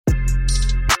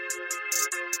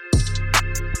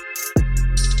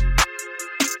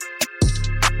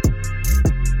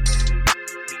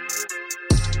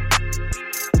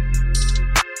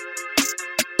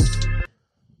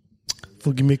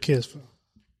Fool, give me a kiss. Fool.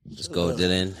 Just go,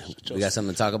 Dylan. We got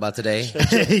something to talk about today.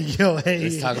 Hey, yo, hey.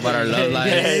 Let's talk about our love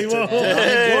lives. Hey, whoa.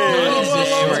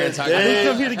 We're gonna talk I didn't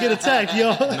about come here to get attacked,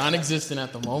 yo. Non-existent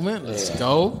at the moment. Let's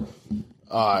go.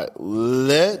 All right,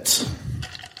 let's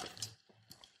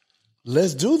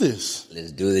do this,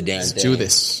 Let's do the damn Let's thing. do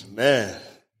this. man.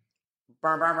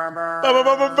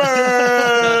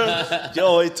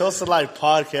 Yo, a Toast to Life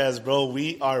podcast, bro.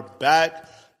 We are back.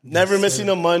 Never missing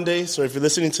a Monday. So if you're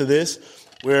listening to this,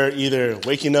 we're either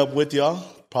waking up with y'all.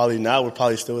 Probably not. We're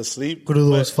probably still asleep.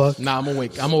 Crudo as fuck. Nah, I'm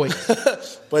awake.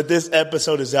 But this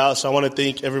episode is out, so I want to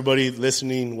thank everybody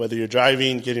listening, whether you're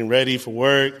driving, getting ready for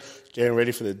work, getting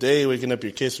ready for the day, waking up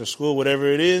your kids for school, whatever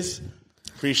it is.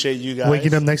 Appreciate you guys.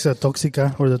 Waking up next to the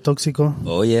Toxica or the Toxico.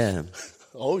 Oh, yeah.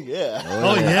 Oh, yeah.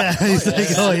 Oh, yeah. He's like,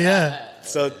 oh, yeah.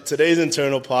 So today's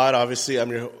internal pod, obviously,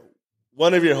 I'm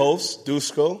one of your hosts,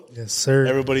 Dusko. Yes, sir.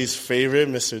 Everybody's favorite,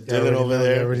 Mr. Yeah, Dylan over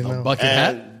there. already know. Bucket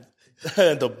hat.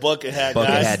 And the bucket hat Bucket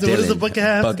guy. hat What does the Dylan. bucket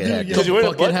hat have Bucket to hat do? Because you're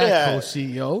wearing a bucket hat.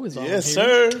 Co-CEO is on Yes,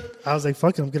 here. sir. I was like,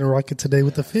 fuck it, I'm going to rock it today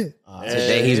with the fit.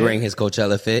 Today he's wearing his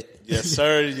Coachella fit. Yes,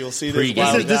 sir. You'll see this. Pre-game.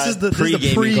 wild This guy. is the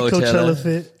Pre-gaming pre-Coachella Coachella.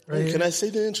 fit. Right here. Can I say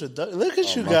the introduction? Look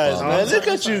at you my guys, fault. man. Look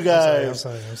at you I'm guys.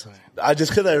 sorry. I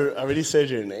just because I already said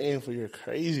your name, for you're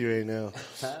crazy right now.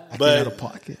 Out of But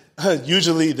pocket.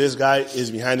 usually this guy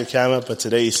is behind the camera, but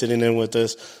today he's sitting in with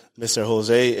us, Mr.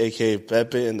 Jose, aka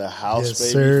Pepe, in the house, Yes,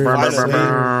 baby. sir.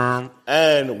 Finally.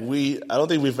 And I don't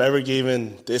think we've ever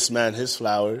given this man his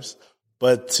flowers,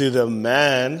 but to the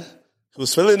man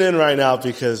who's filling in right now,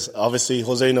 because obviously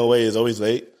Jose No Way is always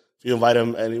late. If you invite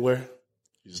him anywhere,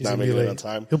 he's not gonna be making it late. on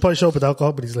time. He'll probably show up with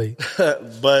alcohol, but he's late.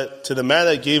 But to the man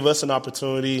that gave us an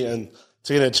opportunity and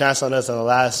taking a chance on us in the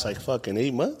last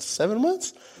 8 months, 7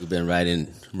 months, We've been riding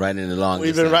along.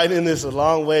 we've been riding this a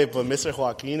long way. But Mr.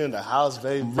 Joaquin in the house,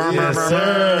 baby. Yes,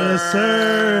 sir. Yes,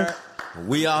 sir.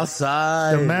 We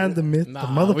outside. The man, the myth, Nah,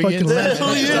 the we motherfucking inside.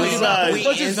 legend. We inside.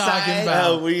 What you talking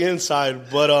about? We inside.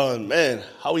 But man,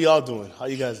 how we all doing? How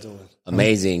you guys doing?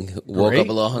 Amazing. Woke Great. up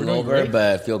a little We're doing hungover, great.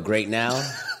 but feel great now.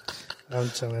 I'm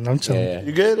chilling. Yeah.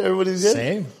 You good? Everybody's good?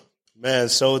 Same. Man,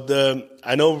 so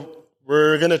I know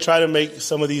we're going to try to make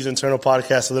some of these internal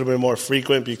podcasts a little bit more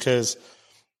frequent because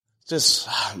just,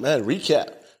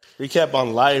 recap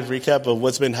on life, recap of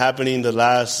what's been happening the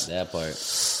last, That part.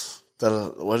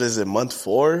 month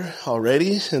 4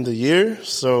 already in the year.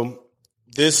 So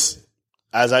this,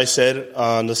 as I said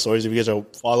on the stories, if you guys are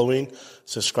following,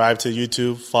 subscribe to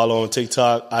YouTube, follow on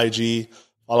TikTok, IG,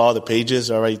 follow all the pages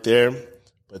are right there.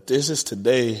 But this is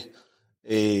today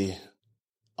a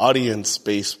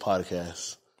audience-based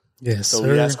podcast. Yes, So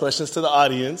sir. we asked questions to the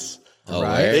audience. All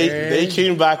Right. right. They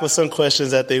came back with some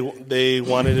questions that they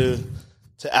wanted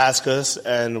to ask us,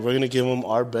 and we're gonna give them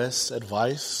our best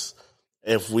advice.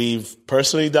 If we've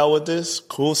personally dealt with this,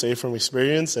 cool, say from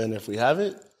experience, and if we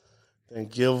haven't, then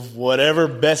give whatever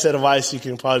best advice you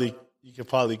can probably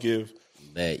give.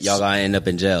 That y'all gonna end up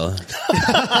in jail.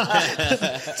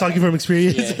 Talking from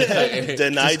experience.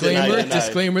 Deny.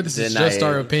 Disclaimer. This is Deny just it.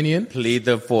 our opinion. Plead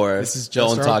the fourth. This is just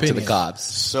Don't our talk to the opinion. cops.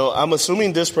 So I'm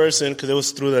assuming this person, because it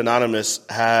was through the anonymous,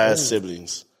 has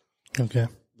siblings. Okay.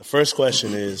 The first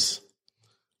question is,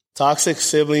 toxic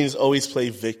siblings always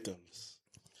play victims.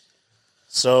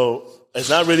 So it's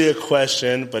not really a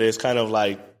question, but it's kind of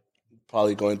like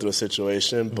probably going through a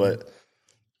situation. But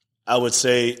I would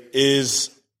say is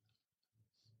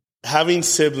having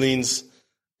siblings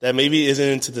that maybe isn't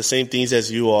into the same things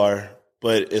as you are,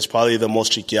 but is probably the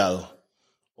most chiquiado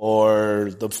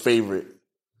or the favorite.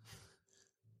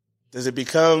 Does it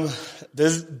become,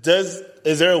 is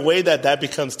there a way that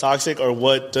becomes toxic, or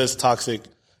what does toxic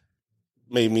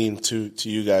may mean to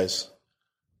you guys?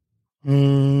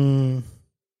 I'm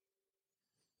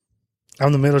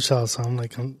the middle child, so I'm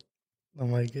like, Oh,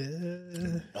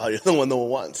 you're the one no one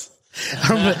wants.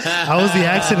 I was the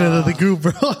accident of the group,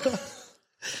 bro.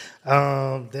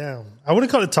 Damn. I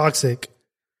wouldn't call it toxic.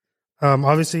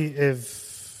 Obviously,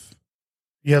 if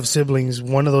you have siblings,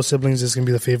 one of those siblings is going to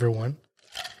be the favorite one.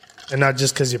 And not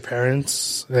just because your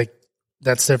parents,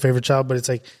 that's their favorite child, but it's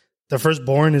like the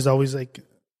firstborn is always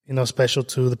special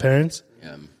to the parents.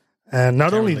 Yeah. And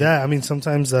not only that, I mean,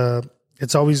 sometimes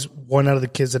it's always one out of the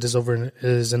kids that is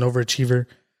an overachiever,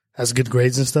 has good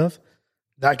grades and stuff.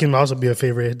 That can also be a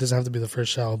favorite. It doesn't have to be the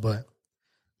first child, but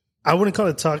I wouldn't call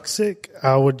it toxic.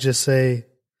 I would just say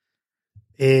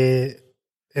it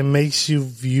makes you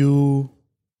view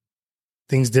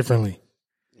things differently.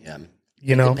 Yeah.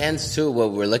 You know? Depends too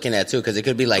what we're looking at too, because it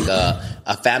could be like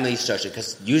a family structure.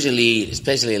 Because usually,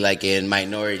 especially like in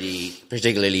minority,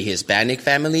 particularly Hispanic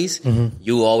families,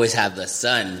 you always have the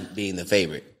son being the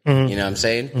favorite. You know what I'm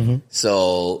saying?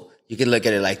 So You could look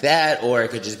at it like that, or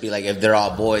it could just be like if they're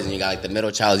all boys and you got like the middle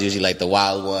child is usually like the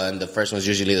wild one, the first one's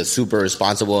usually the super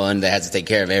responsible one that has to take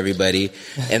care of everybody,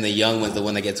 and the young one's the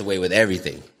one that gets away with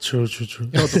everything. True. You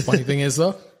know what the funny thing is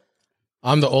though?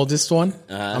 I'm the oldest one.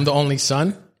 I'm the only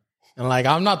son, and like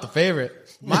I'm not the favorite.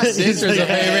 My sister's a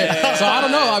favorite, so I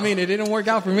don't know. I mean, it didn't work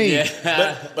out for me.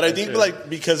 But I think like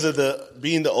because of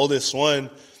being the oldest one,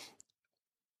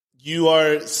 you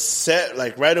are set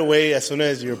like right away. As soon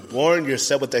as you're born, you're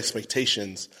set with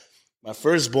expectations. My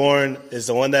firstborn is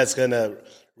the one that's gonna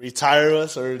retire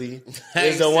us early.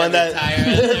 Is the one that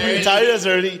retire us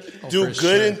early. Do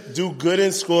good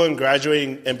in school and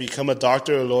graduate and become a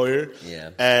doctor or lawyer. Yeah.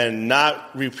 And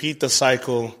not repeat the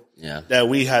cycle. Yeah. That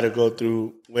we had to go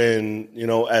through when,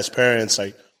 as parents,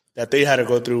 like that they had to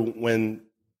go through when,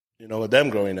 with them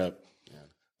growing up. Yeah.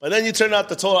 But then you turn out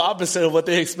the total opposite of what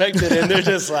they expected, and they're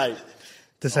just like,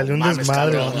 Te salió un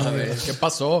desmadre. ¿Qué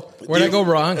pasó? Where'd I go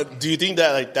wrong? Do you think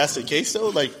that like that's the case though?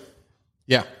 Like,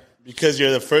 Yeah. because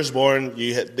you're the firstborn,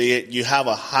 you have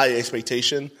a high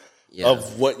expectation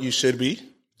of what you should be.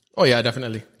 Oh yeah,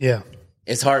 definitely. Yeah.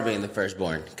 It's hard being the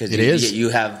firstborn because you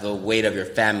have the weight of your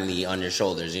family on your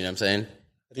shoulders. You know what I'm saying?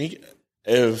 I think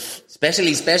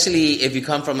especially if you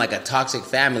come from like a toxic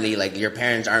family, like your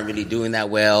parents aren't really doing that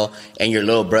well, and your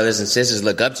little brothers and sisters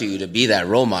look up to you to be that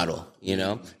role model.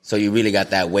 So you really got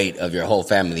that weight of your whole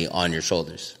family on your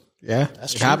shoulders. Yeah,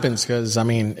 it happens because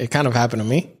it kind of happened to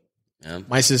me. Yeah.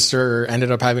 My sister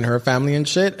ended up having her family and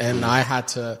shit, and I had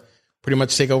to pretty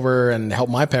much take over and help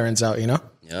my parents out. Yeah.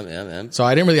 So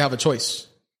I didn't really have a choice.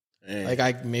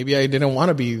 Like maybe I didn't want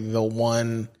to be the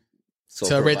one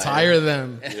to retire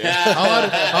them.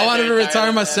 Yeah. I wanted to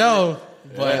retire myself,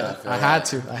 but I had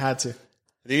to. I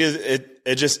think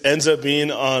it just ends up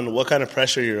being on what kind of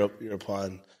pressure you're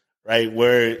upon, right?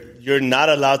 Where you're not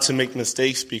allowed to make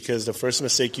mistakes because the first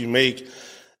mistake you make,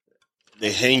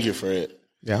 they hang you for it.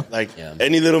 Yeah.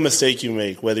 Any little mistake you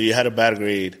make, whether you had a bad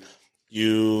grade,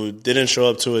 you didn't show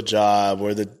up to a job,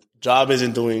 or the job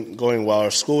isn't going well,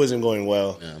 or school isn't going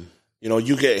well. Yeah.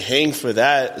 You get hanged for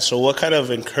that. So what kind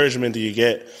of encouragement do you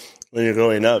get when you're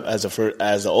growing up as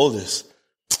the oldest?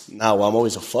 Nah, well, I'm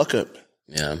always a fuck up.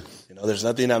 Yeah. There's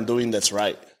nothing I'm doing that's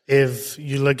right. If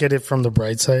you look at it from the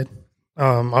bright side,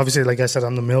 obviously, like I said,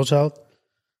 I'm the middle child.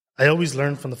 I always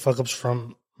learn from the fuck ups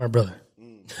from my brother.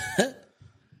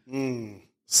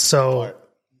 So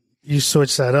you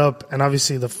switch that up, and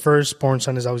obviously the firstborn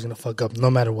son is always going to fuck up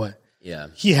no matter what. Yeah.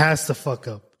 He has to fuck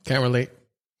up. Can't relate.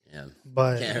 Yeah.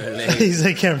 But can't relate. He's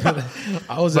like, can't relate.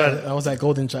 I was that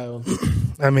golden child.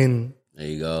 I mean, there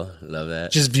you go. Love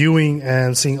that. Just viewing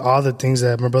and seeing all the things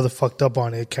that my brother fucked up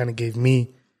on, it kind of gave me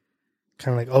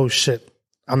kind of like, oh shit,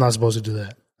 I'm not supposed to do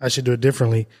that. I should do it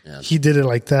differently. Yeah. He did it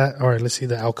like that. All right, let's see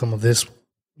the outcome of this,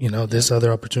 this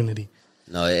other opportunity.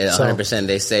 No, 100%.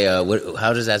 They say,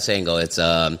 how does that saying go? It's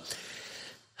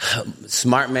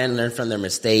smart men learn from their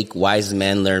mistake. Wise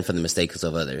men learn from the mistakes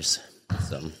of others.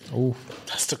 So,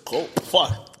 that's the goal.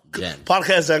 Fuck.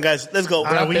 Podcast done, guys. Let's go.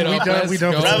 We done. Wrap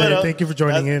it up. Thank you for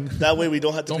joining in. That way we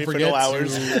don't have to pay for no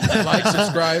hours. Like,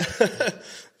 subscribe.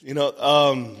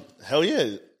 Hell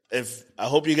yeah. I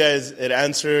hope you guys, it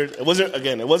answered. It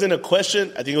wasn't a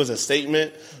question. I think it was a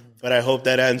statement, but I hope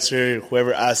that answered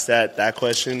whoever asked that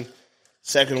question.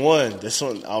 Second one, this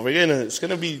one, it's going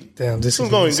to be, this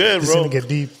one's going good, bro. This is going to get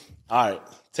deep. All right.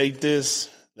 Take this.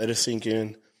 Let it sink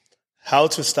in. How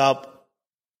to stop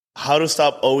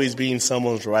always being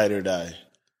someone's ride or die.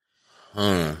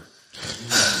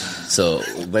 So,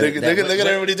 look at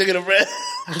everybody taking a breath.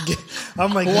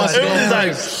 I'm like,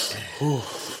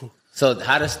 so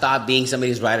how to stop being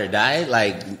somebody's ride or die,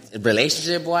 like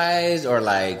relationship wise, or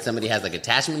like somebody has like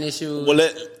attachment issues? Well,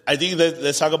 I think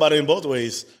let's talk about it in both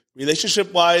ways.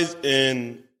 Relationship wise,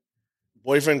 in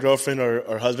boyfriend, girlfriend,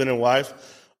 or husband and wife,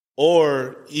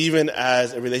 or even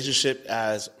as a relationship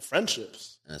as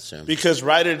friendships. That's true. Because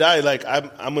ride or die, like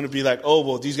I'm going to be like, oh,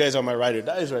 well, these guys are my ride or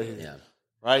dies right here. Yeah.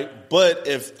 Right? But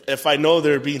if I know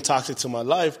they're being toxic to my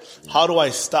life, how do I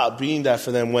stop being that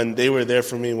for them when they were there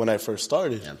for me when I first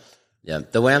started? Yeah. Yeah.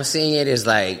 The way I'm seeing it is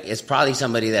like, it's probably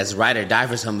somebody that's ride or die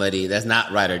for somebody that's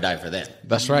not ride or die for them.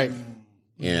 That's right.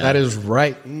 That is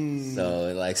right.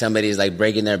 So like somebody's like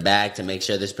breaking their back to make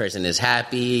sure this person is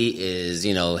happy,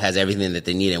 has everything that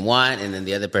they need and want, and then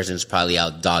the other person's probably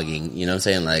out dogging, you know what I'm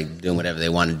saying? Like doing whatever they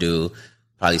want to do,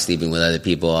 probably sleeping with other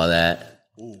people, all that.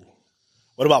 Ooh.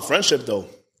 What about friendship though?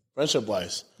 Friendship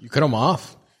wise. You cut them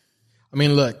off. I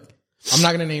mean, look, I'm not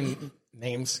going to name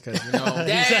names because,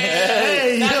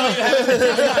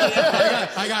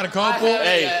 I got a couple.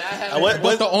 Hey,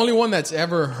 but the only one that's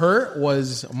ever hurt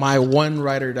was my one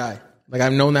ride or die. Like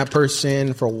I've known that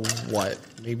person for what,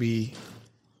 maybe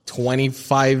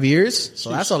 25 years.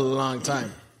 So that's a long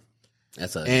time.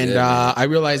 I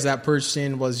realized that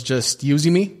person was just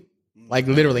using me. Like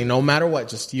literally, no matter what,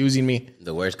 just using me.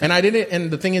 The worst. And I didn't.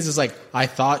 And the thing is like I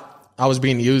thought I was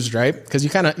being used, right? Because you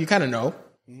kind of know.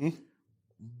 Mm-hmm.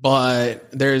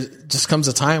 But there just comes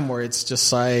a time where it's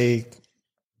just like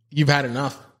you've had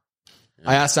enough.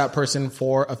 Yeah. I asked that person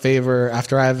for a favor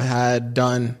after I've had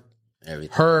done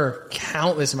her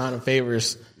countless amount of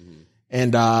favors,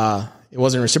 and it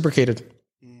wasn't reciprocated.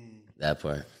 That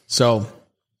part. So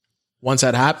once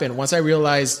that happened, once I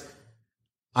realized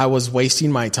I was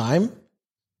wasting my time,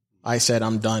 I said,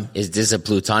 I'm done. Is this a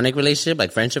platonic relationship,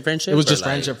 like friendship? It was just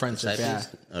friendship, yeah.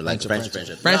 Or like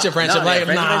friendship. Friendship, like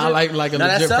a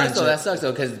legit friendship. That sucks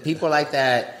though, because people like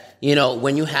that,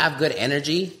 when you have good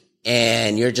energy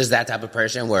and you're just that type of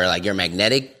person where like you're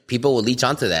magnetic, people will leech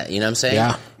onto that. You know what I'm saying?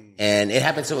 Yeah. And it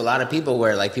happens to a lot of people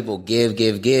where like people give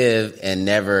and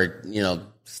never,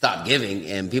 stop giving,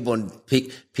 and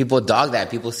people dog that.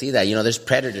 People see that. There's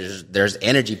predators, there's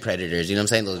energy predators. You know what I'm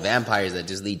saying? Those vampires that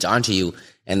just leech onto you.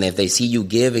 And if they see you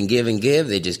give and give and give,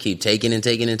 they just keep taking and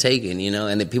taking and taking,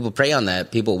 and then people prey on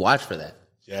that. People watch for that.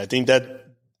 Yeah, I think that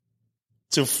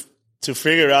to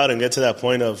figure out and get to that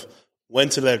point of when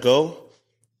to let go,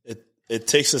 it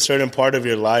takes a certain part of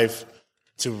your life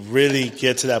to really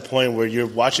get to that point where you're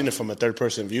watching it from a third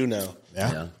person view now.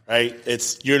 Yeah. Right?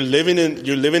 You're living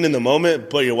in the moment,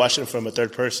 but you're watching it from a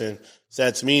third person. So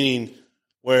that's meaning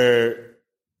where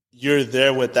you're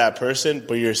there with that person,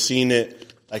 but you're seeing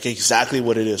it like exactly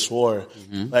what it is for.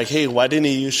 Mm-hmm. Like, hey, why didn't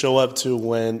you show up to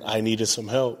when I needed some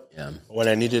help? Yeah. Or when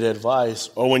I needed advice,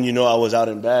 or when I was out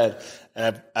in bed.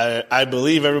 And I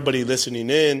believe everybody listening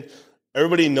in,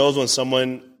 everybody knows when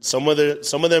some of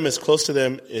them is close to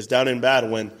them is down in bad,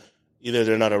 when either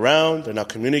they're not around, they're not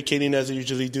communicating as they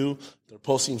usually do, they're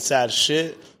posting sad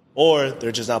shit, or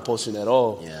they're just not posting at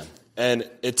all. Yeah. And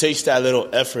it takes that little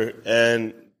effort.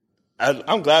 And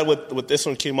I'm glad with this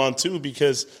one came on too,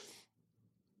 because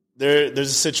there's a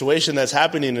situation that's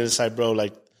happening, and it's like, bro,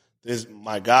 like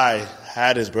my guy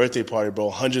had his birthday party, bro,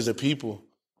 hundreds of people.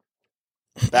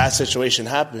 Bad situation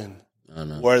happened. Oh,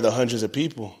 no. Where are the hundreds of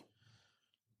people?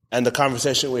 And the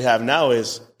conversation we have now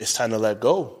is it's time to let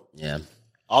go. Yeah.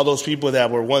 All those people that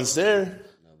were once there,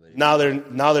 now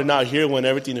they're not here when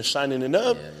everything is shining and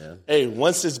up. Yeah. Hey,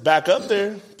 once it's back up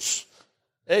there,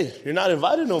 hey, you're not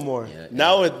invited no more. Yeah.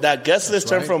 Now that guest list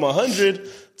turned from 100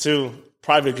 to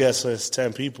private guest list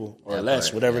 10 people or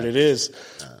less, whatever it is.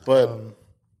 But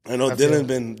I know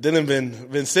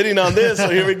Dylan been sitting on this, so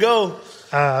here we go.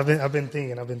 I've been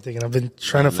thinking. I've been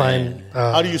trying to find.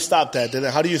 How do you stop that,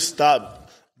 Dylan? How do you stop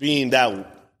being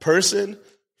that person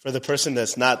for the person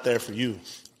that's not there for you?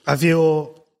 I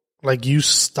feel like you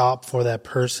stop for that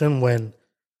person when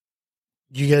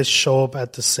you guys show up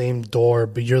at the same door,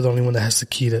 but you're the only one that has the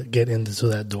key to get into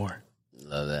that door.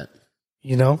 Love that.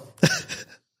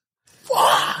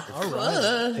 Fuck! All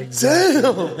right.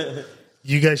 Exactly.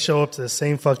 You guys show up to the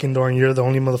same fucking door, and you're the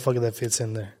only motherfucker that fits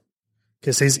in there.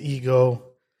 Because his ego,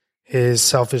 his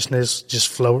selfishness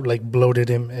just bloated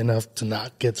him enough to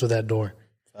not get through that door.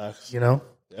 Facts. Yeah.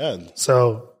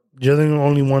 So you're the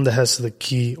only one that has the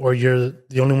key, or you're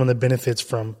the only one that benefits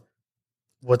from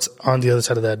what's on the other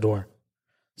side of that door.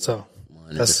 So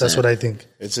 100%. That's what I think.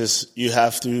 It's just you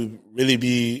have to really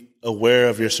be aware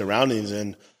of your surroundings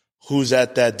and who's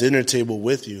at that dinner table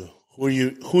with you. Who are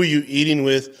you eating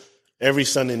with every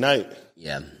Sunday night?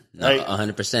 Yeah. No,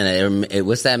 100%.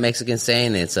 What's that Mexican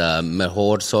saying? It's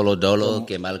mejor solo dolo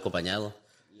que mal acompañado.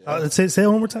 Say it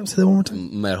one more time.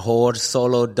 Mejor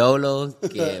solo dolo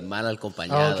que mal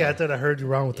acompañado. Oh, okay. I thought I heard you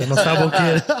wrong with that. No sabo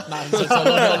kid.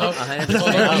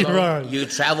 100%. You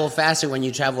travel faster when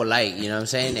you travel light. You know what I'm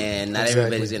saying? And not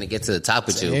everybody's going to get to the top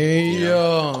with you. Hey,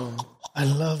 yo. I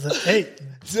love that. Hey.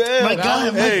 Damn, my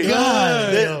God.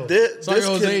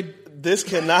 This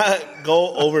cannot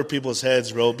go over people's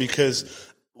heads, bro, because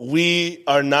we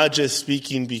are not just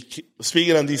speaking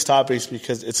on these topics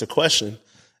because it's a question.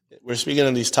 We're speaking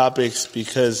on these topics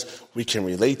because we can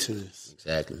relate to this.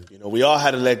 Exactly. We all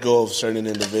had to let go of certain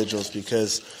individuals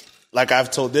because, like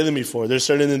I've told Dylan before, there's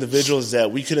certain individuals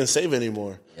that we couldn't save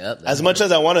anymore. Yep, as much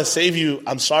as I want to save you,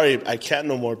 I'm sorry, I can't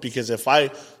no more, because if I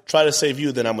try to save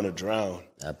you, then I'm going to drown.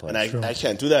 And I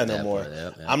can't do that no more.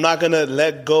 Yep. I'm not going to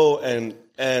let go and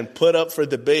put up for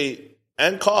debate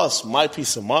and cost my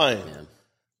peace of mind. Yeah.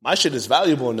 My shit is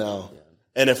valuable now. Yeah.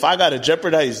 And if I got to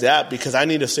jeopardize that because I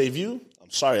need to save you,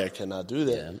 I'm sorry, I cannot do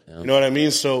that. Yeah. You know what I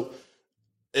mean? So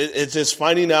it's just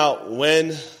finding out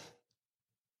when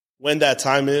that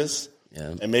time is.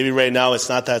 Yeah. And maybe right now it's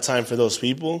not that time for those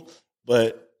people,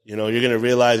 but you're going to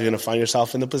realize you're going to find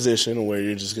yourself in a position where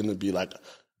you're just going to be like,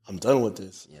 I'm done with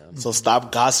this. Yeah. So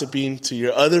stop gossiping to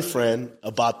your other friend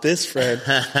about this friend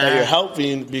that you're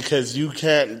helping, because you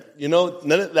can't,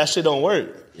 none of that shit don't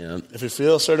work. Yeah. If you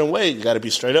feel a certain way, you got to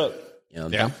be straight up.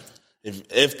 Yeah.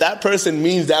 If that person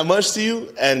means that much to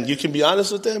you and you can be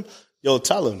honest with them,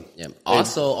 tell them. Yeah.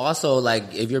 Also,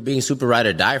 like, if you're being super ride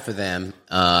or die for them,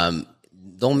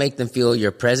 don't make them feel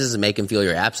your presence and make them feel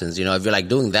your absence. If you're like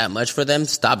doing that much for them,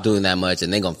 stop doing that much,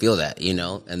 and they're going to feel that,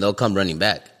 and they'll come running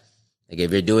back. Like,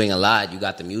 if you're doing a lot, you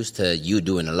got them used to you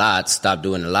doing a lot, stop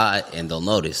doing a lot, and they'll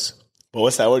notice. But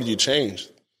what's that word? You changed.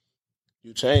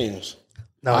 You changed.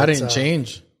 No, I didn't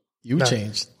change. You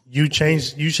changed. You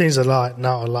changed a lot.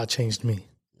 Now a lot changed me.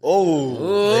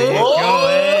 Oh. There you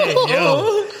go. Hey,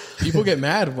 yo. People get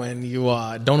mad when you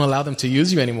don't allow them to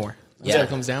use you anymore. That's what it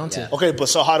comes down to. Okay, but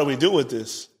so how do we deal with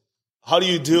this? How do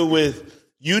you deal with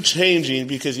you changing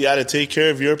because you got to take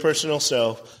care of your personal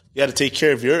self? You got to take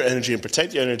care of your energy and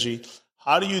protect your energy.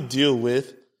 How do you deal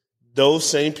with those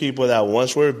same people that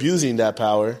once were abusing that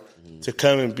power to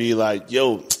come and be like,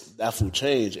 yo, that fool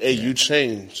changed. Hey, you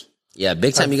changed. Yeah,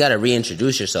 big time. You got to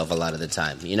reintroduce yourself a lot of the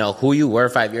time. Who you were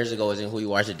 5 years ago isn't who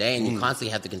you are today, and you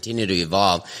constantly have to continue to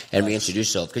evolve and reintroduce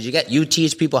yourself, because you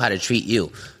teach people how to treat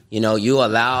you. You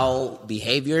allow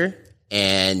behavior,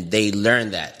 and they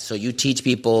learn that. So you teach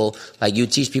people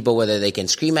whether they can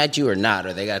scream at you or not,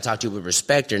 or they got to talk to you with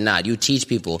respect or not. You teach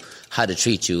people how to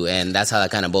treat you, and that's how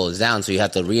that kind of boils down. So you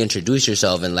have to reintroduce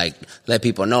yourself and like let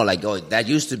people know, like, oh, that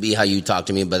used to be how you talk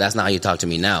to me, but that's not how you talk to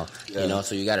me now. Yeah.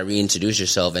 So you got to reintroduce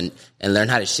yourself and learn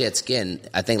how to shed skin.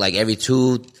 I think like every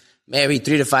 3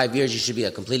 to 5 years, you should be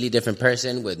a completely different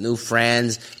person with new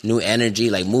friends, new energy,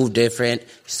 like move different.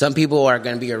 Some people are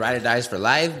going to be your ride or dies for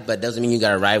life, but doesn't mean you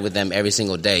got to ride with them every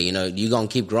single day. You're going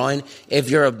to keep growing if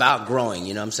you're about growing,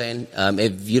 you know what I'm saying?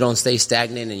 If you don't stay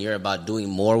stagnant and you're about doing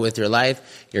more with your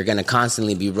life, you're going to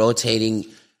constantly be rotating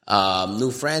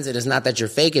new friends. And it's not that you're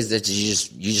fake, it's that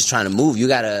you're just trying to move. You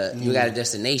got a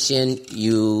destination,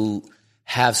 you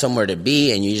have somewhere to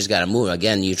be, and you just got to move.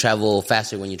 Again, you travel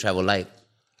faster when you travel light.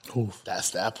 Oof.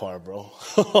 That's that part, bro.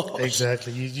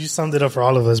 Exactly. You summed it up for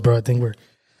all of us, bro. I think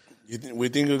we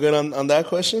think we're good on that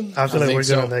question? I feel like we're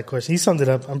good on that question. He summed it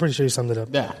up. I'm pretty sure he summed it up.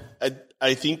 Yeah.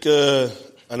 I think a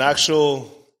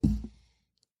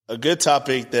good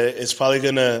topic that it's probably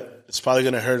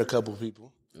gonna hurt a couple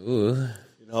people. Ooh.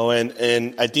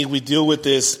 And I think we deal with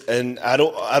this, and I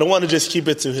don't want to just keep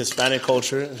it to Hispanic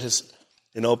culture,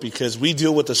 because we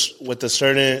deal with the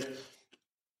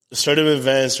certain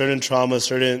events, certain trauma,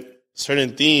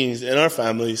 certain things in our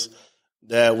families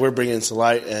that we're bringing to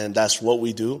light, and that's what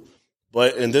we do.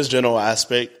 But in this general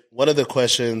aspect, one of the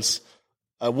questions,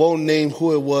 I won't name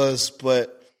who it was,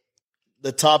 but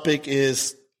the topic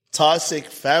is toxic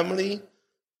family, ...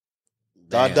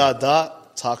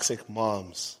 toxic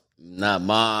moms. Not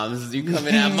moms. You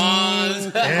coming at moms.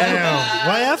 Damn.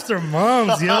 Why after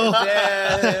moms, yo?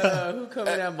 Yeah. Who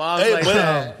coming at moms like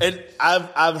that? And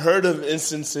I've heard of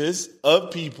instances of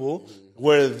people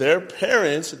where their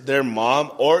parents, their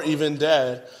mom or even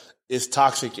dad, is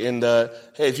toxic in the,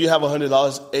 hey, if you have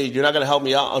 $100, hey, you're not going to help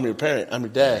me out. I'm your parent. I'm your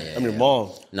dad. I'm your mom.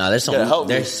 No,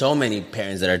 there's so many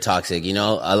parents that are toxic.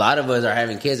 A lot of us are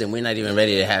having kids and we're not even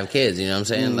ready to have kids. You know what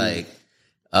I'm saying?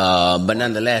 But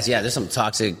nonetheless, yeah, there's some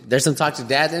toxic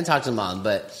dads and toxic moms,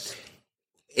 but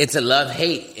it's a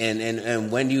love-hate. And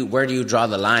where do you draw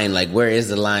the line? Like, where is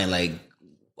the line? Like,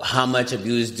 how much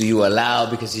abuse do you allow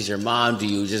because he's your mom? Do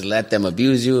you just let them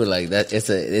abuse you? Like that,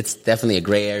 it's definitely a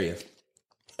gray area.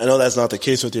 I know that's not the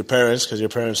case with your parents, because your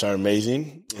parents are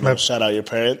amazing. Shout out your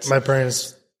parents. My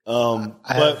parents. My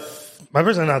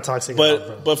parents are not toxic.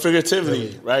 But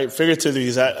figuratively, right? Figuratively,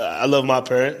 because I love my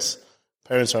parents.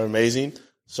 Parents are amazing.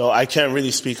 So I can't really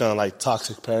speak on like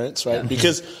toxic parents, right? Yeah.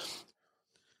 Because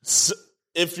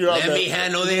if you're let me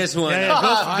handle this one.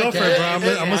 Go for it,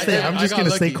 bro. I'm just gonna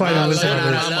stay quiet and listen.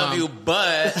 I love you,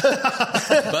 but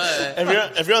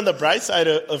if you're on the bright side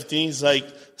of things, like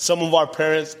some of our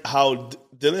parents, how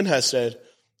Dylan has said,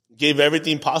 gave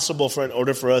everything possible in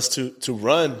order for us to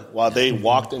run while they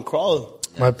walked and crawled.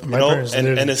 My parents and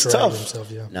it's tough.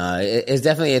 Themselves, yeah. No, it's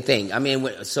definitely a thing. I mean,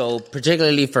 so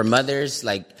particularly for mothers,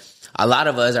 like a lot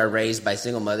of us are raised by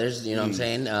single mothers. You know what I'm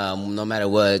saying? No matter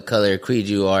what color or creed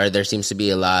you are, there seems to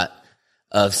be a lot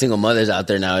of single mothers out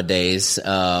there nowadays.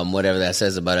 Whatever that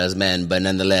says about us men, but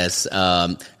nonetheless,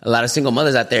 a lot of single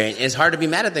mothers out there, and it's hard to be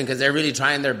mad at them because they're really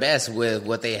trying their best with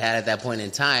what they had at that point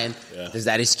in time. Yeah. Does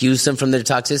that excuse them from their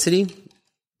toxicity?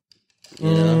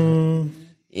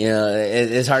 You know,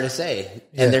 it's hard to say.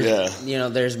 And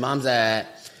there's moms that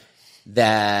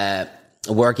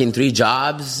working 3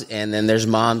 jobs, and then there's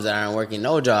moms that aren't working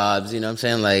no jobs. You know what I'm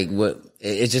saying? Like,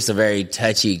 it's just a very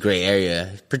touchy gray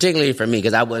area, particularly for me,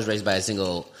 because I was raised by a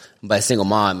single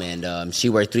mom, and she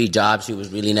worked 3 jobs. She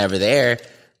was really never there.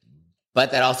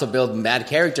 But that also built bad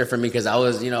character for me, because I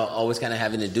was, always kind of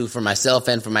having to do for myself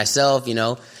and for myself,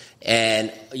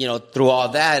 And, through all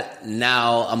that,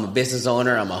 now I'm a business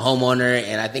owner, I'm a homeowner,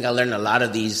 and I think I learned a lot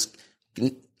of these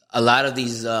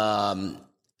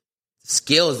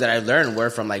skills that I learned were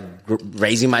from like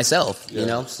raising myself,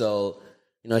 So,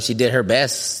 she did her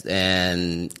best,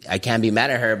 and I can't be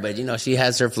mad at her, but she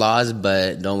has her flaws,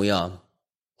 but don't we all?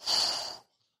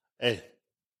 Hey,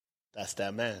 that's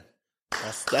that man.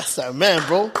 That's that man,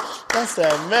 bro. That's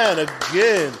that man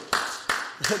again.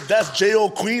 That's J.O.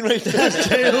 Queen right there. That's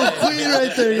J.O. Queen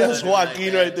right there. Yeah. That's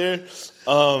Joaquin right there.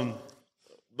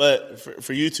 But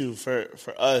for you two, for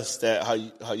us, that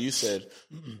how you said,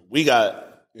 we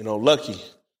got lucky.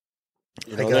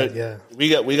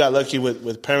 We got lucky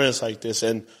with parents like this,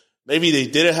 and maybe they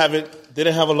didn't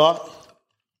have a lot.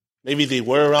 Maybe they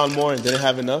were around more and didn't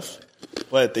have enough,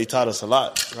 but they taught us a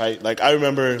lot, right? Like I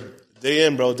remember day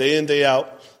in, day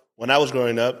out, when I was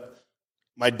growing up,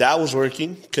 my dad was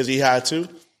working because he had to,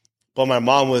 but my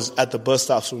mom was at the bus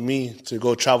stops with me to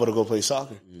go play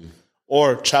soccer,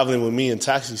 or traveling with me in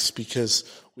taxis because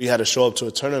we had to show up to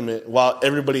a tournament while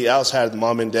everybody else had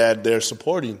mom and dad there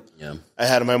supporting. Yeah. I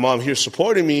had my mom here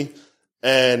supporting me,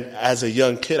 and as a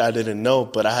young kid, I didn't know,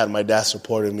 but I had my dad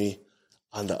supporting me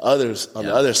on the other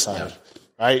side,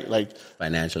 right? Like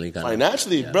financially,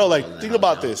 bro. Like think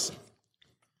about this: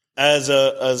 as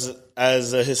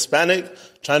a Hispanic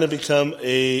trying to become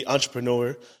a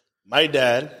entrepreneur, my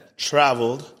dad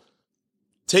traveled,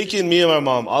 taking me and my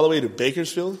mom all the way to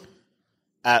Bakersfield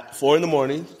at 4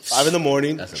 a.m, 5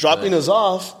 a.m, dropping us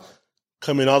off,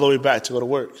 coming all the way back to go to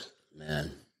work.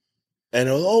 Man. And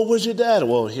it was, where's your dad?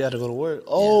 Well, he had to go to work.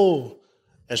 Oh.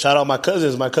 And shout out my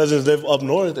cousins. My cousins live up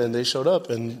north, and they showed up,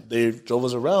 and they drove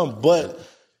us around. But,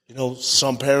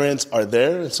 some parents are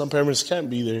there, and some parents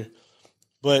can't be there.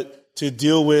 But to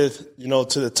deal with,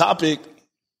 to the topic,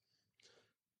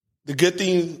 the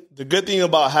good thing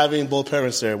about having both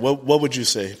parents there, what would you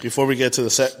say before we get to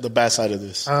the bad side of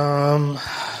this? My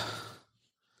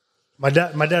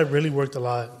dad really worked a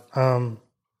lot.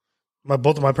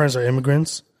 Both of my parents are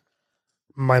immigrants.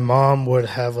 My mom would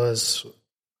have us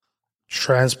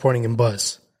transporting in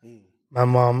bus. My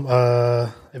mom,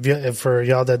 if for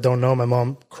y'all that don't know, my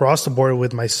mom crossed the border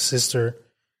with my sister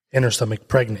in her stomach,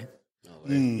 pregnant.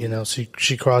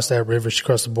 She crossed that river. She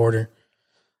crossed the border.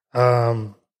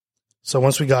 So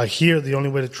once we got here, the only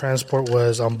way to transport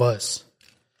was on bus.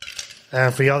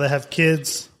 And for y'all that have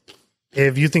kids,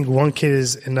 if you think one kid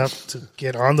is enough to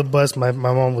get on the bus, my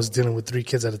mom was dealing with 3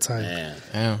 kids at a time.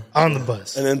 Yeah. On the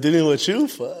bus. And then dealing with you?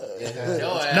 Fuck.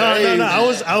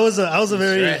 No. I was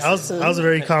a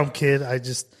very calm kid. I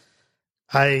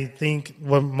think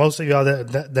most of y'all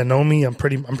that know me, I'm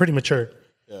pretty mature.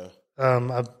 Yeah.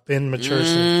 I've been mature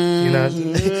since,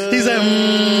 he's like,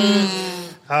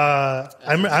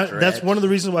 that's one of the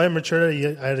reasons why I matured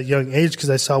at a young age, because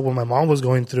I saw what my mom was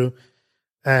going through,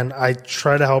 and I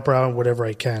try to help her out whatever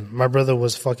I can. My brother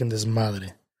was fucking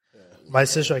desmadre. Yeah. My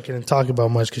sister I couldn't talk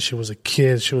about much because she was a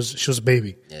kid. She was a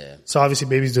baby. Yeah. So obviously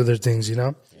babies do their things,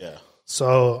 Yeah.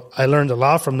 So I learned a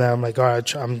lot from that. I'm like, all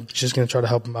right, I'm just gonna try to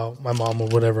help my mom or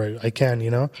whatever I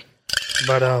can,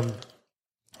 But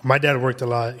my dad worked a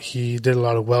lot. He did a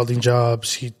lot of welding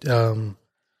jobs.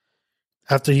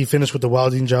 After he finished with the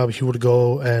welding job, he would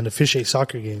go and officiate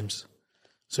soccer games.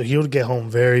 So he would get home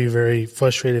very, very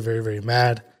frustrated, very, very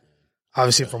mad.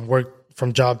 Obviously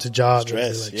from job to job,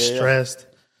 stressed.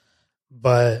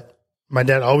 But my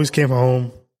dad always came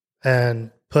home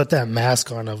and put that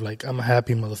mask on of like, I'm a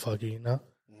happy motherfucker, Know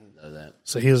that.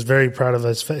 So he was very proud of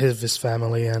his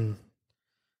family, and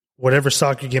whatever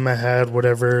soccer game I had,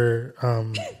 whatever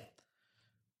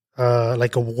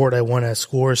like award I won at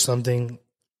school or something,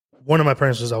 one of my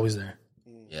parents was always there.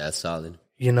 Yeah, that's solid.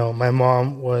 My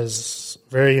mom was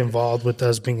very involved with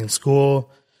us being in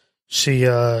school. She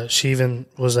even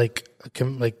was like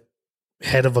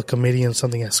head of a committee and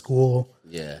something at school.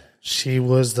 Yeah. She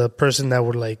was the person that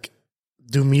would like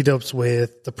do meetups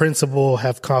with the principal,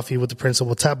 have coffee with the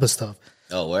principal, type of stuff.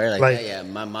 Oh, where like that? Yeah,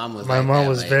 my mom was. My mom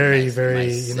was very,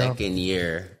 very. Second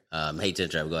year. Hate to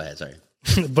interrupt. Go ahead. Sorry.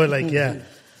 But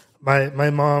my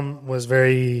mom was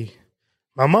very.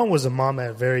 My mom was a mom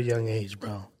at a very young age,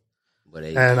 bro. What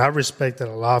age? And I respected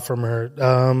a lot from her.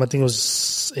 I think it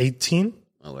was 18.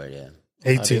 Oh, where? Yeah.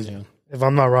 18. If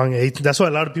I'm not wrong, 18. That's why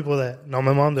a lot of people that know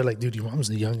my mom, they're like, dude, your mom's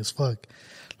young as fuck.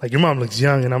 like, your mom looks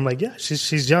young. And I'm like, yeah,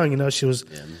 she's young. You know, she was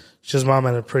mom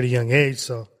at a pretty young age.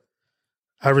 So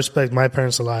I respect my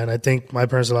parents a lot. And I thank my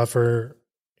parents a lot for,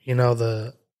 you know,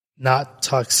 the not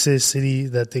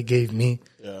toxicity that they gave me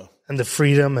and the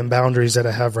freedom and boundaries that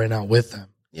I have right now with them.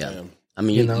 Yeah. I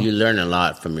mean, you learn a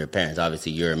lot from your parents.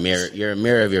 Obviously, you're a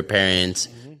mirror of your parents.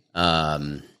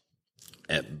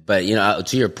 But, you know,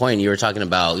 to your point, you were talking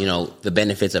about, you know, the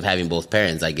benefits of having both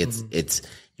parents. Like, it's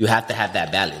you have to have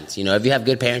that balance. You know, if you have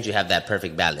good parents, you have that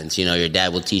perfect balance. You know, your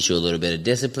dad will teach you a little bit of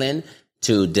discipline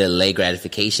to delay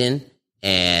gratification,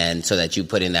 and so that you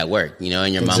put in that work, you know,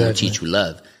 and your mom will teach you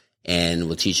love and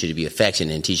will teach you to be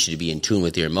affectionate and teach you to be in tune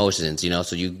with your emotions, you know,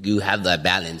 so you have that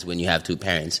balance when you have two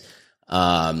parents.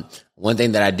 One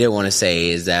thing that I did want to say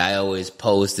is that I always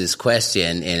pose this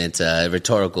question, and it's a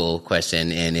rhetorical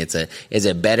question, and is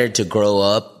it better to grow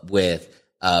up with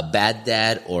a bad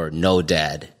dad or no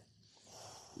dad?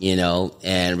 You know,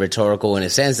 and rhetorical in a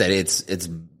sense that it's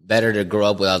better to grow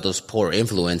up without those poor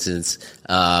influences.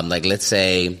 Like, let's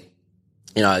say,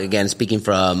 you know, again, speaking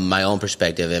from my own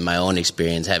perspective and my own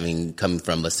experience, having come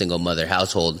from a single mother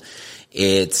household,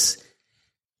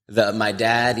 my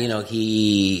dad, you know,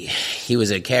 he was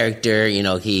a character, you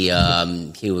know,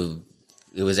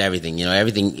 it was everything, you know,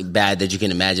 everything bad that you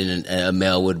can imagine a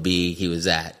male would be, he was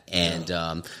that.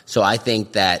 And, so I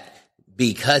think that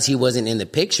because he wasn't in the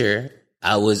picture,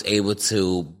 I was able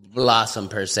to blossom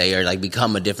per se, or like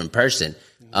become a different person.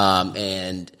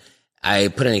 And I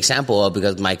put an example of,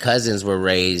 because my cousins were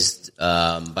raised,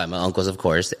 by my uncles, of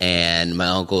course, and my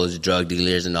uncles, drug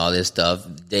dealers and all this stuff.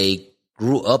 They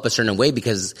grew up a certain way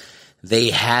because they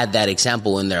had that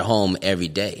example in their home every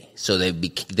day. So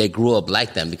they grew up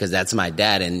like them, because that's my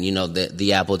dad. And, you know,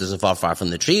 the apple doesn't fall far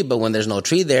from the tree, but when there's no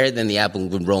tree there, then the apple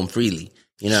would roam freely.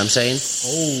 You know what I'm saying?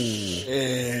 Oh,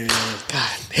 man.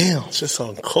 God damn. Just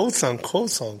on quotes.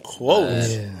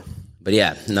 But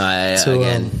yeah, no,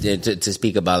 again, to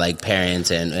speak about like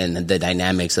parents and the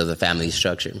dynamics of the family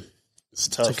structure. It's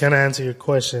tough. To kind of answer your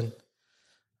question,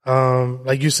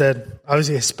 like you said,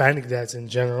 obviously Hispanic dads in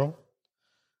general,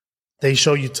 they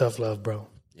show you tough love, bro.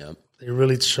 Yep. They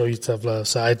really show you tough love.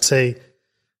 So I'd say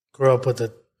grow up with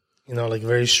a, you know, like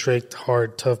very strict,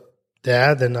 hard, tough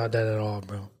dad than not that at all,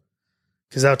 bro.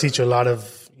 Because that'll teach you a lot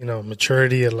of, you know,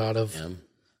 maturity, a lot of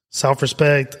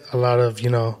self-respect, a lot of, you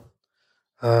know,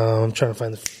 I'm trying to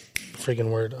find the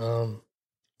freaking word.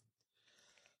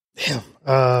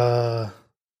 I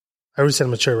already said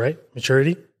mature, right?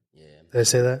 Maturity? Yeah. Did I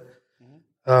say that?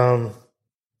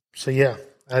 So, yeah.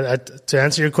 To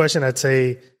answer your question, I'd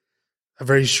say a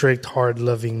very strict, hard,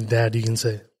 loving dad, you can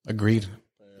say. Agreed.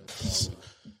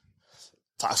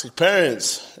 Toxic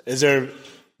parents. Is there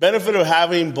benefit of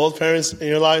having both parents in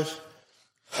your life?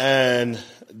 And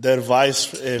the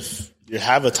advice if you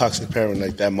have a toxic parent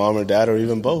like that, mom or dad, or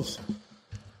even both.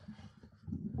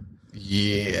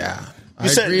 Yeah. I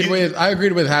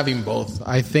agreed with having both.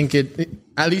 I think it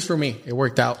at least for me, it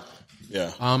worked out. Yeah.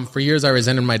 For years I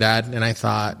resented my dad, and I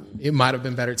thought it might have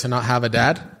been better to not have a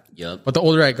dad. Yep. But the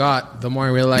older I got, the more I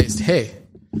realized, hey,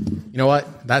 you know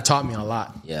what? That taught me a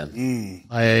lot. Yeah.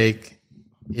 Like,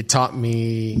 it taught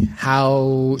me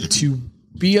how to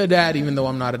be a dad, even though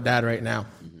I'm not a dad right now.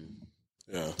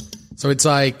 Yeah. So it's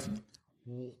like,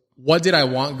 what did I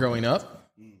want growing up?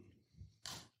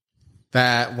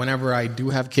 That whenever I do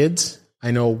have kids,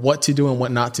 I know what to do and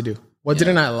what not to do. What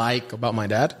didn't I like about my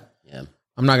dad? Yeah.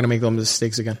 I'm not going to make those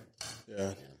mistakes again.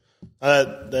 Yeah.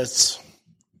 That's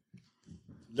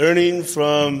learning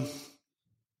from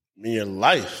your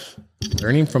life.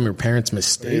 Learning from your parents'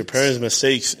 mistakes. Your parents'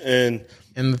 mistakes. And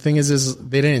the thing is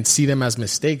they didn't see them as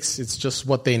mistakes. It's just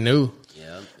what they knew.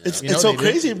 Yeah. It's so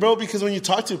crazy, bro, because when you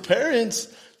talk to parents,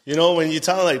 you know, when you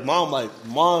tell them, like,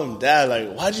 mom, dad,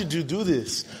 like, why'd you do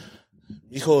this?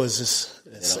 Hijo, es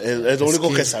lo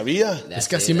único que sabía. Es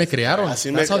que así me criaron.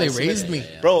 That's how they raised me.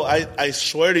 Bro, I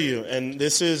swear to you, and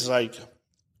this is like,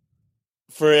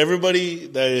 for everybody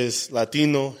that is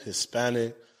Latino,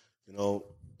 Hispanic, you know,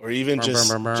 or even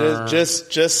just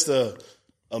a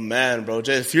man, bro.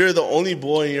 If you're the only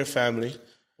boy in your family,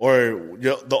 or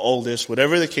you're the oldest,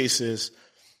 whatever the case is,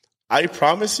 I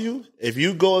promise you, if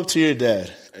you go up to your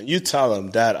dad and you tell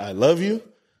him, Dad, I love you,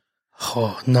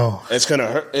 oh no, it's gonna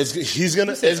hurt. It's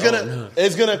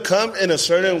gonna come in a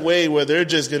certain way where they're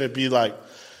just gonna be like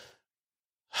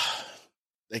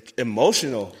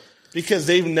emotional, because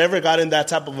they've never gotten that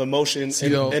type of emotion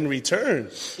in return.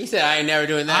 He said, I ain't never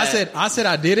doing that. I said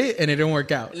I did it and it didn't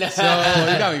work out. So you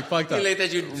got me fucked up. He looked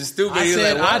at you stupid. I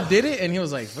said I did it and he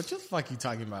was like, what the fuck you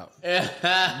talking about? I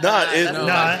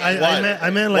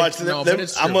meant like,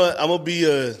 I'm gonna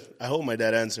be I hope my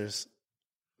dad answers.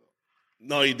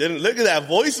 No, he didn't. Look at that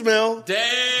voicemail.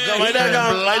 Damn. My dad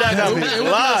got me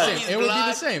blind. It would be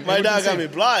the same. My dad got me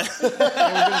blind.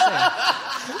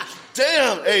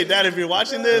 Damn. Hey, Dad, if you're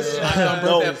watching this,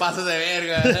 no.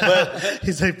 But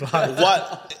He's like, blind.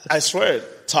 what? I swear,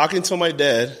 talking to my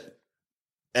dad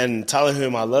and telling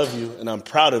him I love you and I'm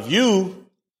proud of you,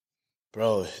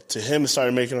 bro, to him it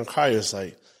started making him cry. It's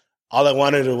like, all I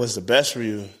wanted was the best for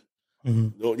you.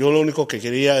 Yo lo único que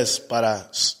quería es para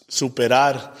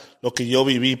superar lo que yo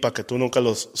viví para que tú nunca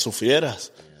lo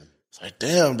sufrieras. It's like,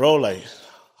 damn, bro, like,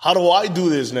 how do I do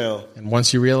this now? And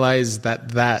once you realize that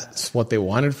that's what they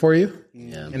wanted for you,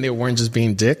 and they weren't just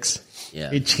being dicks,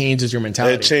 it changes your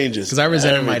mentality. It changes. Because I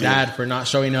resented my dad for not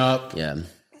showing up. Yeah.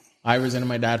 I resented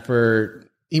my dad for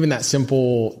even that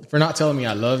simple, for not telling me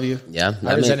I love you. Yeah.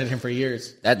 I resented him for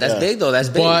years. That's big, though. That's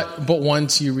big. But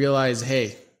once you realize,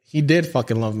 hey, he did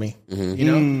fucking love me, you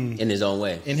know? In his own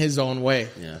way. In his own way.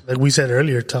 Yeah. Like we said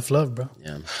earlier, tough love, bro.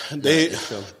 Yeah.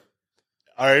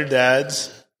 Our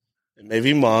dads, and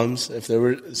maybe moms, if they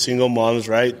were single moms,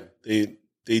 right? They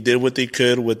did what they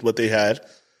could with what they had.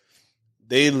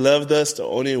 They loved us the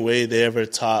only way they ever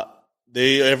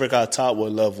got taught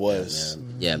what love was.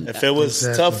 Yeah. If it was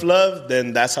tough love,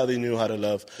 then that's how they knew how to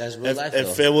love. That's real life,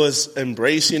 if though. it was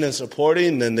embracing and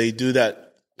supporting, then they do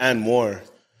that and more.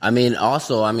 I mean,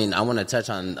 also, I want to touch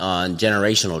on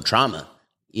generational trauma,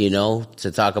 you know,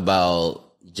 to talk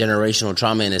about generational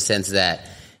trauma in a sense that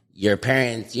your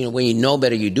parents, you know, when you know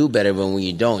better, you do better. But when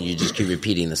you don't, you just keep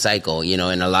repeating the cycle, you know,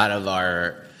 and a lot of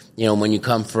our, you know, when you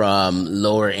come from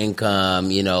lower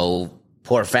income, you know,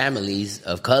 poor families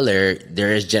of color,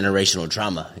 there is generational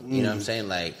trauma. You know what I'm saying?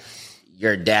 Like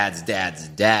your dad's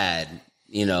dad,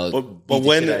 you know, but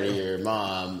when out of your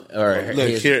mom or look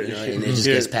his, here, you know, and it just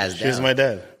gets passed down. Here's my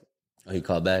dad. Oh, he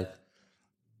called back.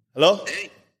 Hello.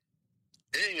 Hey,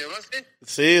 ¿me llamaste?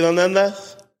 Sí, ¿dónde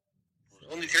andas?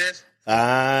 ¿Dónde crees?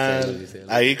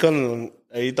 Ahí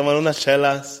tomando unas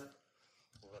chelas.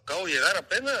 Acabo de llegar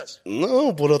apenas.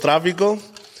 No, puro tráfico.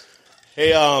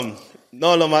 Hey,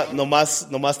 no,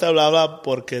 nomás te hablaba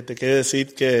porque te quiero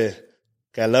decir que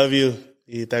I love you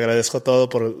y te agradezco todo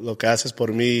por lo que haces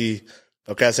por mí y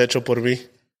lo que has hecho por mí.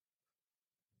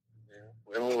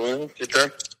 Bueno, ¿qué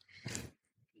tal?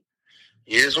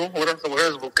 ¿Y eso? ¿Ahora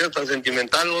por qué tan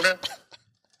sentimental ahora?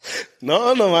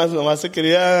 No, nomás te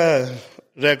quería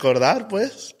recordar,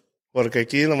 pues, porque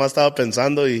aquí nomás estaba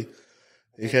pensando y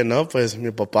dije, no, pues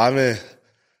mi papá me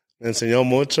enseñó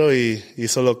mucho y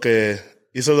hizo lo que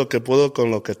pudo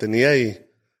con lo que tenía y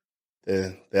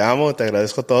te amo, te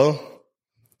agradezco todo.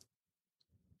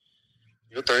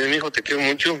 Yo también, mi hijo, te quiero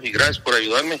mucho y gracias por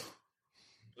ayudarme.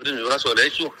 Tú eres mi brazo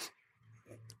derecho.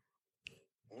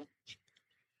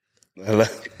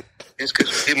 Tienes que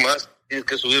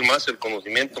subir más el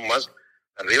conocimiento, más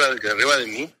arriba de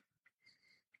mí.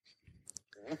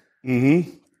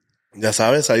 Ya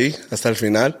sabes, ahí, hasta el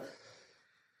final.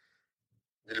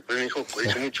 Dile, pues, mi hijo,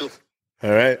 cuídese mucho.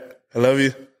 All right, I love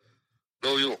you.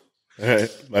 Love you. All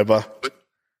right, bye.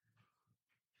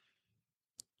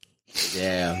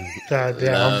 Damn. God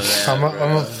damn.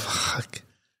 I'm a fuck.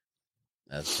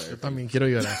 That's Yo perfect. también quiero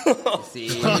llorar. See?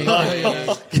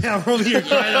 Yeah, I'm over here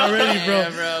crying already, bro. Yeah,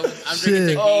 bro. I'm drinking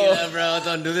tequila, bro.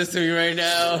 Don't do this to me right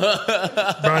now.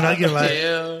 Bro, I'm not gonna lie.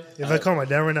 Chill. If I call my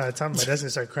dad right now, I tell him my dad's gonna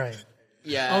start crying.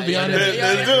 Yeah. I'll be honest.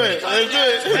 Let's do it. My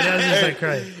dad's gonna start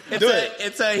crying.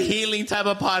 It's a healing type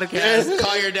of podcast.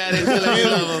 Call your dad and tell him you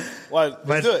love him. What?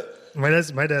 Let's do it. My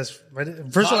dad's.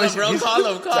 First Call of all, him, bro. Call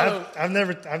him. I've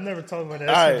never told my dad.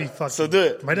 All That's right, be fucking. so do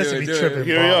it. My dad should be Do it. tripping.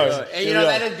 Here we balls. are. And you know,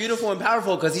 that is beautiful and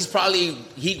powerful because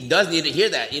he does need to hear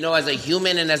that. You know, as a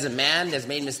human and as a man that's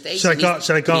made mistakes, Should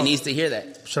I call? he needs to hear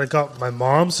that. Should I call my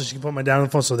mom so she can put my dad on the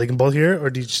phone so they can both hear it, or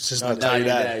do you just? No, tell your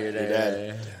dad. Your Your dad.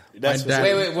 dad. My dad-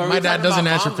 Wait. Were My we dad talking doesn't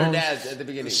about answer moms or phones. dads at the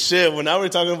beginning? Shit, well, now we're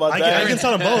talking about I that. can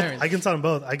tell them both. Parents. I can tell them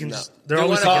both. I can just. They're Do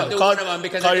always one of together. them. Call, one of them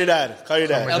because call your dad. Call your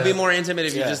dad. It'll be more intimate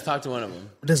if you Yeah. just talk to one of them.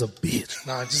 There's a bitch.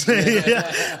 No, just no.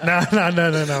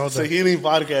 Hold It's a on. healing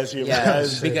podcast here, Yeah,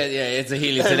 guys. because it's a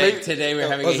healing. Today we're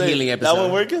having a Jose, healing episode. That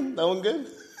one working? That one good?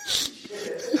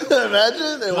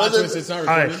 Imagine it Plot twist, wasn't. it's not All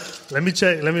recording. right, let me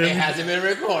check. Let It me hasn't been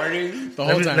recording. The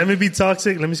whole time. let me be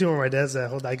toxic. Let me see where my dad's at.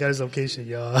 Hold on, I got his location,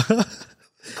 y'all.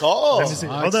 Call. Let me see.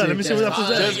 Hold on, let me see where that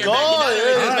fool's at. Just You're call. backing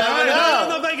Yeah, out. just back it I'm up.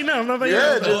 not backing out. I'm not backing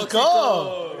Yeah, out. just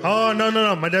call. Oh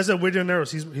no. My dad's at Whittier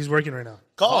Narrows. He's working right now.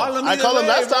 Call. I called him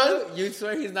last time. You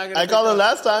swear he's not gonna. I called him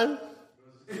last time.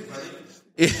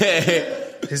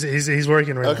 He's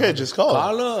working right now. Okay, just call.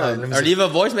 Call let him me or see. leave a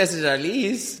voice message at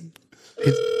least.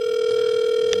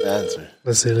 Answer.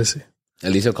 Let's see.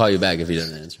 At least he'll call you back if he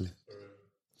doesn't answer.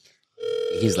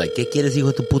 He's like, ¿Qué quieres, hijo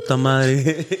de tu puta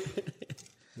madre?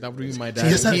 That would be my dad.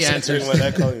 If he answers.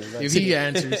 If he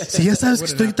answers. Si ya sabes que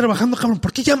estoy trabajando, cabrón,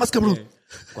 ¿por qué llamas, cabrón?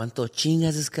 ¿Cuánto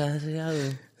chingas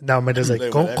descarriado? No, man, it's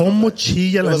like, ¿cómo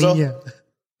chilla la niña?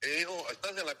 Hijo,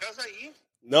 ¿estás en la casa ahí?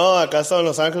 No, acá estoy en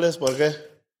Los Ángeles, ¿por qué?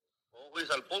 ¿O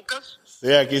fuiste al podcast?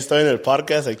 Sí, aquí estoy en el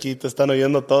podcast, aquí te están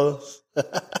oyendo todos.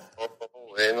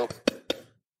 Bueno.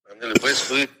 Ándale, pues,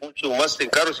 estoy mucho más en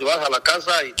carro si vas a la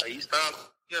casa y ahí está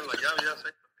la llave, ya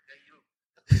sé.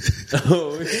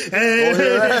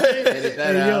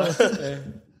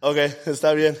 Ok,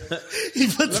 está bien.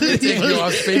 He's like,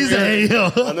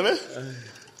 Mándame.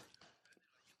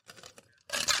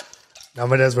 No,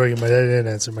 my dad's working. My dad didn't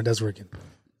answer. My dad's working.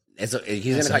 He's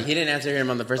gonna call. He didn't answer him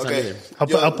on the first time either.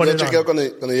 I'll put it on.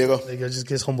 Cuando llego. Like, just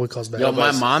get homeboy calls back. Yo,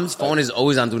 my mom's phone is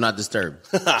always on Do Not Disturb.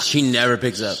 She never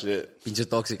picks up. Shit. Pinche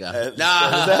tóxica.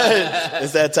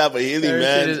 It's that type of healing,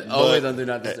 man. Shit is always on Do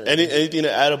Not Disturb. Anything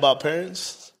to add about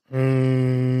parents?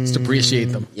 Just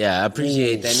appreciate them. Yeah,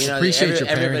 appreciate them. You know, Appreciate your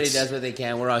everybody parents. does what they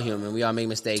can. We're all human. We all make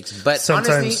mistakes. But Sometimes.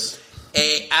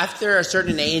 honestly, after a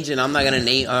certain age, and I'm not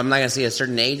gonna say a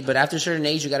certain age, but after a certain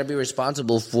age, you got to be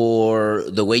responsible for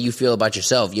the way you feel about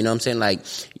yourself. You know what I'm saying? Like,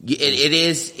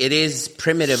 it is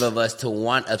primitive of us to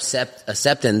want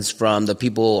acceptance from the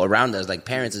people around us, like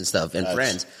parents and stuff and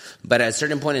friends. But at a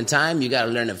certain point in time, you got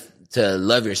to learn to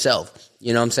love yourself.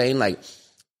 You know what I'm saying? Like,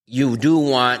 you do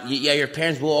want, your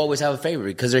parents will always have a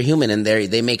favorite because they're human and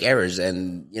they make errors,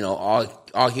 and you know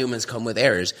all humans come with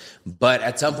errors. But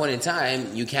at some point in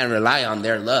time, you can't rely on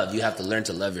their love. You have to learn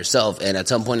to love yourself. And at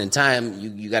some point in time,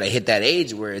 you got to hit that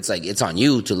age where it's like it's on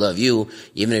you to love you,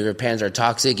 even if your parents are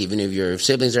toxic, even if your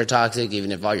siblings are toxic,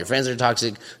 even if all your friends are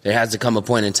toxic. There has to come a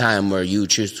point in time where you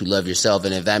choose to love yourself,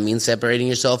 and if that means separating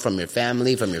yourself from your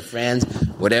family, from your friends,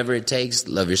 whatever it takes,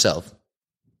 love yourself.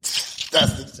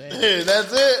 That's it.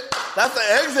 That's the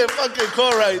exit fucking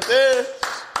call right there.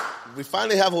 We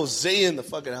finally have Jose in the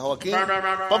fucking Joaquin. Switch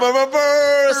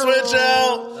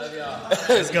out.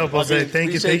 Let's go, Jose.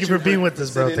 Thank you for being with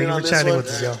us, bro. Thank you for chatting with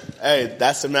us, yo. Hey,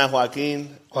 that's the man,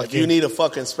 Joaquin. If you need a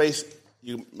fucking space,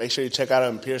 you make sure you check out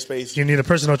him in Peerspace. You need a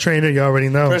personal trainer, you already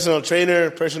know. Personal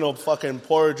trainer, personal fucking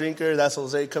pour drinker. That's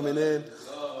Jose coming in.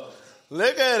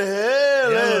 Look at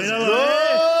him. Let's go.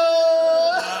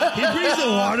 He brings the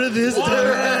water this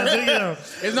time.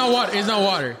 It's not water. It's not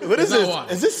water. What is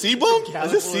this? Is this Seabum?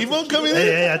 Is this Seabum coming in?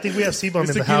 Hey, I think we have Seabum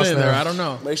in the house in now. there. I don't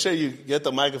know. Make sure you get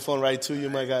the microphone right to you,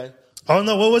 my guy. Oh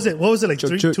no, what was it? Like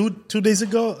two days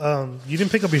ago? You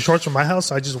didn't pick up your shorts from my house,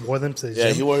 so I just wore them to the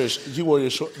gym. He wore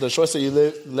the shorts that you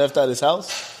left at his house.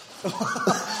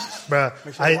 Bruh,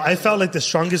 I felt like the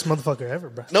strongest motherfucker ever,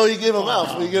 bro. No, you gave him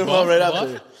out. You gave him out right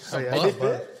after. Oh,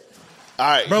 yeah, all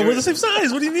right, bro, we're the same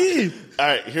size. What do you mean? All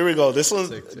right, here we go. This one's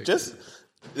this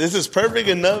is perfect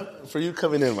enough for you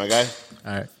coming in, my guy.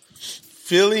 All right.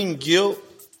 Feeling guilt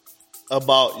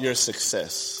about your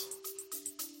success.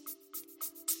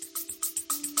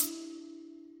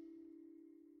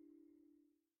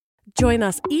 Join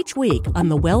us each week on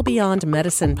the Well Beyond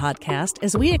Medicine podcast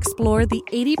as we explore the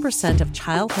 80% of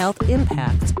child health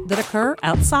impacts that occur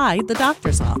outside the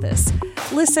doctor's office.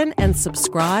 Listen and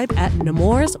subscribe at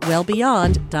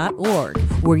nemorswellbeyond.org,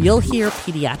 where you'll hear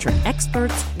pediatric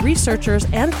experts, researchers,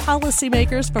 and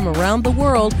policymakers from around the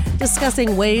world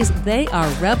discussing ways they are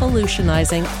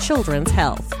revolutionizing children's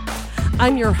health.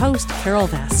 I'm your host, Carol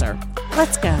Vassar.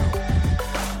 Let's go.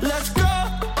 Let's go.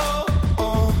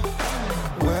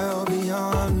 Well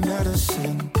beyond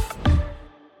medicine.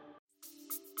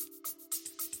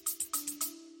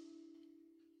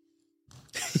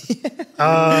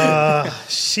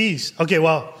 Sheesh. Okay,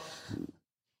 well,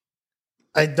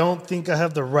 I don't think I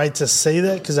have the right to say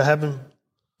that because I haven't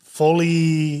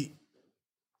fully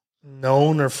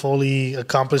known or fully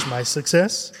accomplished my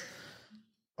success.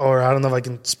 Or I don't know if I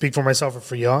can speak for myself or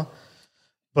for y'all.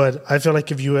 But I feel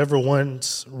like if you ever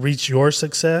once reach your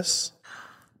success,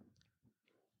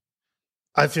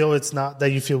 I feel it's not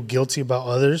that you feel guilty about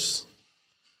others,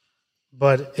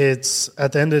 but it's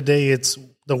at the end of the day, it's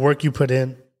the work you put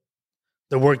in,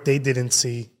 the work they didn't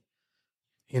see,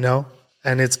 you know?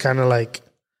 And it's kind of like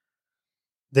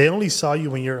they only saw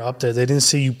you when you're up there. They didn't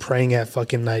see you praying at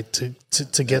fucking night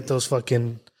to get those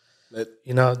fucking,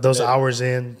 you know, those hours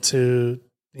in, to,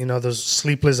 you know, those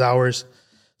sleepless hours.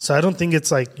 So I don't think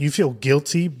it's like you feel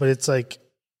guilty, but it's like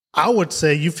I would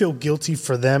say you feel guilty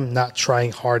for them not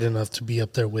trying hard enough to be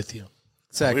up there with you.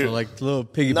 Exactly, like a little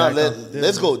piggyback. No,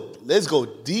 let's go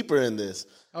deeper in this.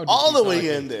 All the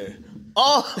way in there.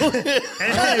 All the way.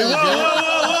 Hey,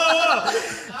 whoa.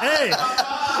 Hey.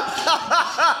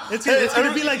 It's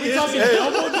gonna be like this.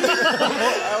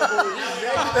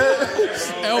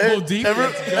 Elbow deep.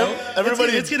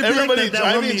 Everybody, It's gonna be like that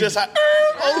one driving meme. just like,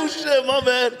 oh shit, my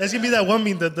bad. That's gonna be that one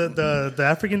meme. The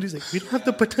African dude's like, we don't have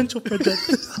the potential for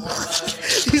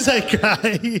that. He's like,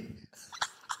 crying.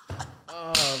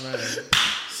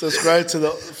 Subscribe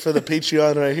for the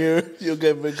Patreon right here. You'll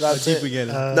get big content.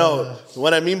 No,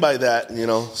 what I mean by that,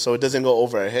 so it doesn't go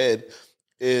over our head,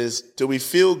 is do we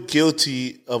feel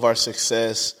guilty of our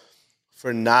success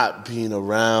for not being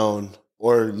around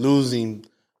or losing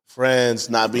friends,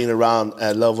 not being around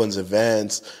at loved ones'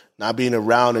 events, not being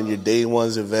around in your day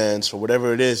one's events or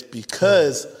whatever it is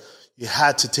because you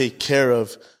had to take care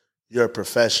of your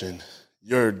profession,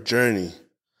 your journey.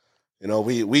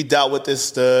 We dealt with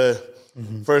this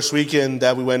first weekend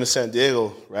that we went to San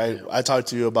Diego, right? Yeah. I talked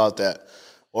to you about that.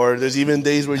 Or there's even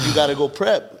days where you got to go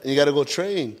prep and you got to go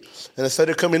train. And instead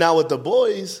of coming out with the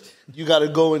boys, you got to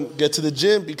go and get to the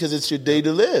gym because it's your day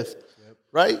to live,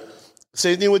 right?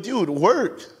 Same thing with you,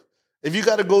 work. If you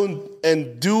got to go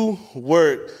and do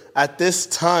work at this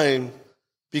time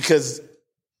because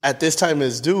at this time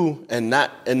is due and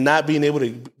not being able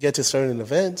to get to certain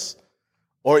events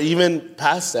or even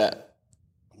past that,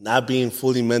 not being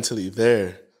fully mentally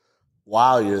there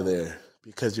while you're there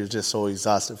because you're just so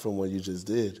exhausted from what you just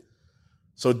did.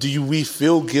 So we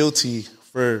feel guilty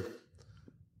for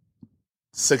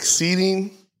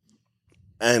succeeding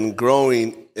and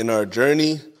growing in our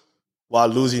journey while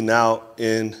losing out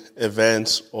in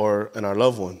events or in our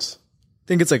loved ones? I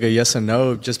think it's like a yes and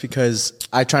no, just because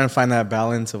I try to find that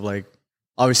balance of like,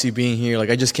 obviously being here.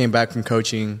 Like I just came back from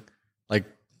coaching like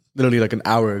literally like an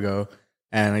hour ago.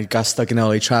 And I got stuck in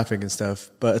LA traffic and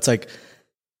stuff. But it's like,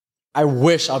 I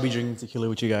wish I'll be drinking tequila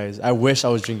with you guys. I wish I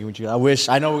was drinking with you.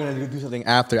 I know we're going to do something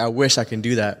after. I wish I can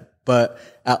do that. But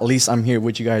at least I'm here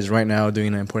with you guys right now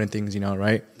doing the important things,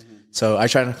 right? Mm-hmm. So I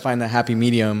try to find that happy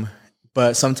medium.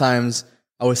 But sometimes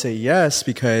I would say yes,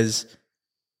 because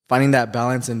finding that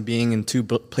balance and being in two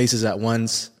places at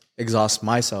once exhausts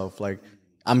myself. Like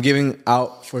I'm giving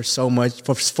out for so much,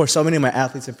 for so many of my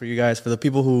athletes and for you guys, for the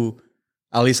people who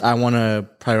at least I want to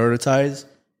prioritize.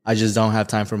 I just don't have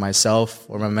time for myself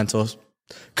or my mental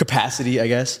capacity, I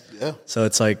guess. Yeah. So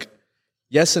it's like,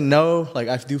 yes and no. Like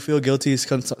I do feel guilty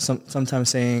sometimes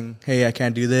saying, hey, I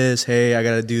can't do this. Hey, I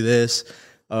got to do this.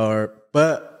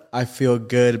 But I feel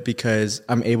good because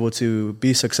I'm able to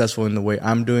be successful in the way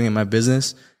I'm doing in my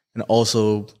business and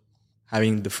also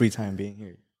having the free time being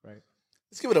here, right?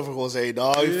 Let's give it up for Jose,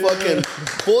 dog. Yeah. Fucking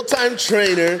full-time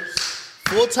trainer,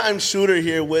 full-time shooter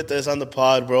here with us on the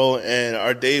pod, bro. And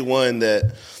our day one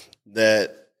that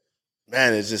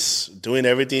man is just doing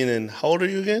everything. And how old are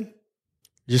you again?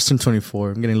 Just turned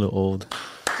 24. I'm getting a little old.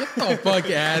 Get the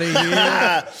fuck out of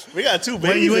here. We got two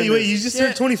babies. Wait. You just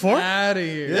turned 24? Out of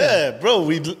here. Yeah, bro.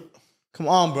 Come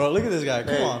on, bro. Look at this guy.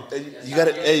 Come on. You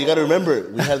gotta remember,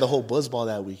 we had the whole buzzball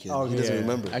that weekend. Oh, he doesn't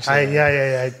remember. Actually,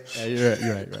 Yeah,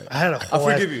 you're right. I had a whole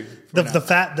I forgive you.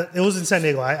 It was in San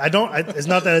Diego. It's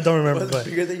not that I don't remember, but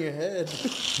bigger than your head.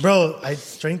 Bro, I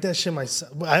drank that shit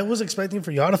myself. I was expecting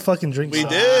for y'all to fucking drink. We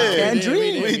did. Can't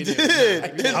drink. We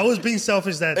did. I was being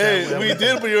selfish that time. We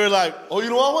did, but you were like, oh, you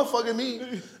know what? Fucking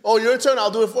me. Oh, your turn. I'll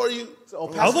do it for you.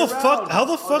 How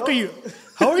the fuck are you?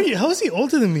 How are you? How is he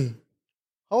older than me?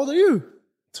 How old are you?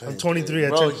 I'm 23.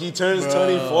 Bro, he turns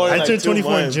 24. I turned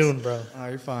 24 in June, bro. Oh,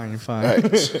 you're fine.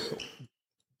 Right.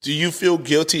 Do you feel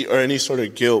guilty or any sort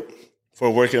of guilt for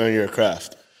working on your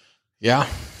craft? Yeah.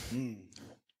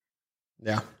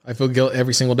 Yeah. I feel guilt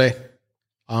every single day.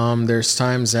 There's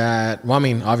times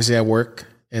obviously I work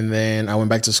and then I went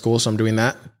back to school, so I'm doing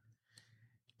that.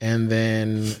 And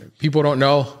then people don't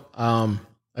know.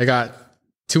 I got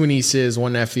 2 nieces,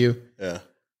 1 nephew. Yeah.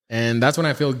 And that's when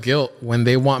I feel guilt when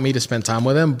they want me to spend time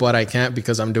with them, but I can't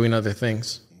because I'm doing other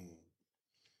things.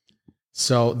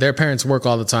 So their parents work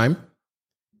all the time.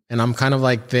 And I'm kind of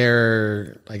like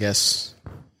their, I guess,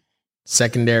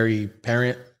 secondary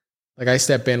parent. Like I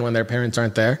step in when their parents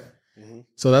aren't there. Mm-hmm.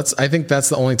 So I think that's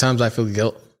the only times I feel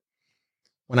guilt.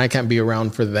 When I can't be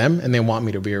around for them and they want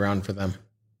me to be around for them.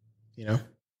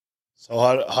 So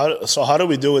how do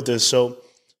we deal with this? So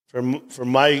from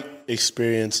my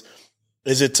experience,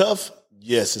 is it tough?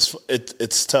 Yes,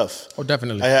 it's tough. Oh,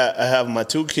 definitely. I have my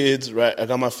 2 kids, right? I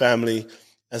got my family,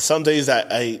 and some days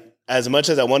I as much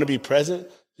as I want to be present,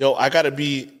 I got to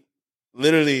be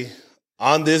literally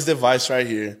on this device right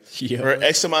here for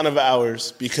X amount of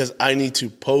hours because I need to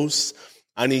post,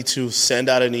 I need to send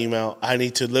out an email, I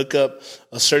need to look up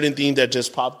a certain thing that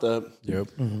just popped up. Yep.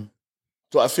 Mm-hmm.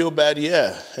 Do I feel bad?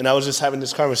 Yeah. And I was just having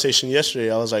this conversation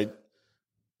yesterday. I was like,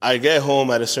 I get home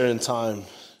at a certain time.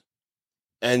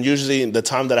 And usually the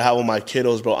time that I have with my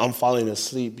kiddos, bro, I'm falling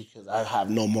asleep because I have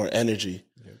no more energy.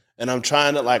 Yeah. And I'm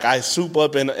trying to, like, I soup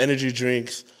up in energy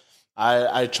drinks.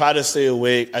 I try to stay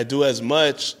awake. I do as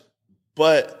much,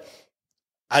 but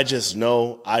I just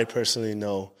know, I personally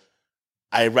know,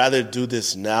 I'd rather do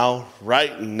this now,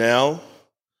 right now,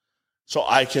 so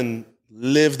I can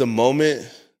live the moment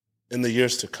in the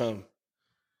years to come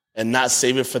and not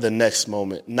save it for the next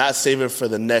moment, not save it for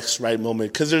the next right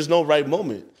moment, because there's no right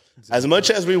moment. Exactly. As much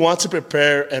as we want to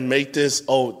prepare and make this,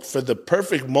 for the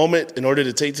perfect moment in order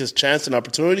to take this chance and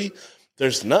opportunity,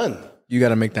 there's none. You got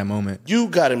to make that moment. You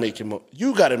got to make it.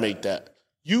 You got to make that.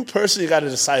 You personally got to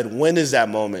decide, when is that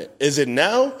moment? Is it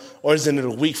now, or is it a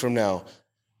week from now?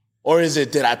 Or is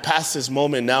it, did I pass this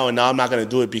moment now and now I'm not going to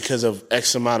do it because of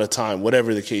X amount of time,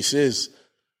 whatever the case is?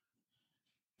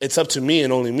 It's up to me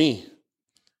and only me.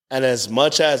 And as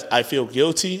much as I feel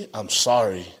guilty, I'm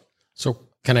sorry. So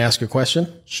can I ask you a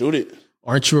question? Shoot it.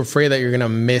 Aren't you afraid that you're going to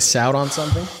miss out on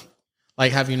something?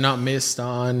 Like, have you not missed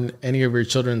on any of your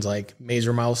children's, like,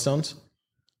 major milestones?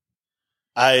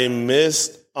 I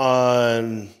missed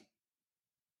on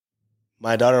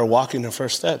my daughter walking her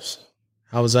first steps.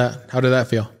 How was that? How did that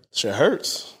feel? Shit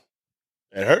hurts.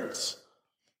 It hurts.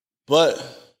 But,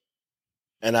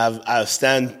 and I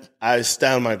stand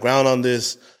my ground on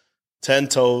this, 10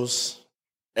 toes,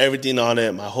 everything on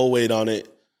it, my whole weight on it.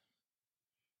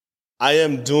 I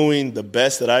am doing the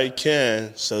best that I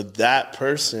can so that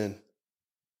person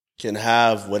can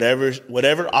have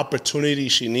whatever opportunity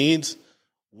she needs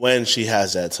when she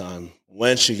has that time,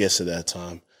 when she gets to that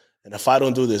time. And if I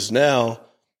don't do this now,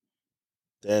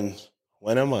 then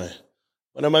when am I?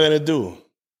 What am I going to do?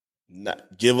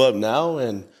 Not give up now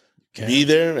and be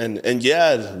there? And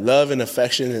yeah, love and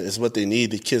affection is what they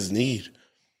need, the kids need.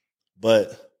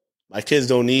 But my kids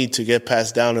don't need to get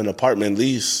passed down an apartment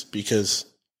lease because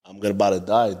I'm about to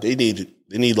die. They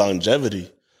need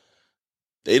longevity.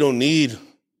 They don't need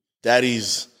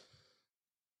daddy's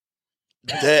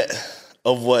debt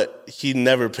of what he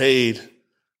never paid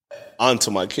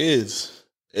onto my kids.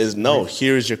 Is no,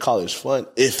 here's your college fund,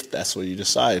 if that's what you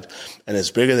decide. And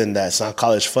it's bigger than that. It's not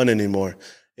college fund anymore.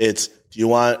 It's, do you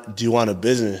want a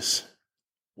business?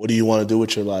 What do you want to do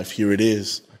with your life? Here it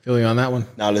is. I feel you on that one.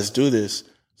 Now let's do this.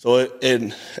 So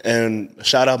and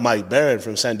shout out Mike Barrett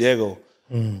from San Diego,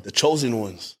 the chosen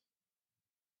ones.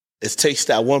 It takes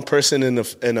that one person in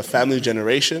a family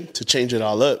generation to change it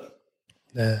all up.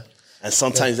 Yeah. And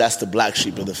sometimes that's the black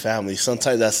sheep of the family.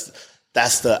 Sometimes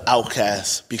that's the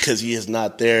outcast because he is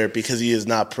not there, because he is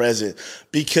not present,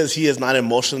 because he is not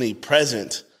emotionally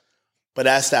present. But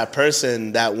that's that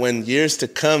person that when years to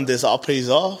come, this all pays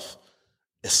off,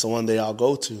 it's the one they all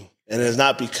go to. And it's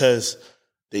not because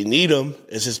they need him.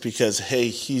 It's just because, hey,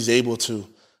 he's able to.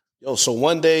 So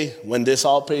one day when this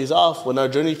all pays off, when our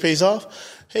journey pays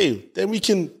off, hey, then we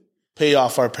can pay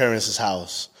off our parents'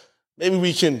 house. Maybe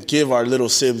we can give our little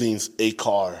siblings a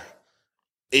car,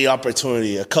 a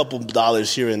opportunity, a couple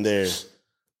dollars here and there. It's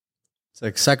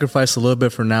like sacrifice a little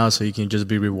bit for now so you can just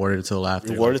be rewarded until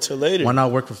after. Rewarded till later. Why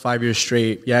not work for 5 years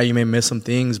straight? Yeah, you may miss some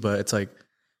things, but it's like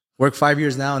work 5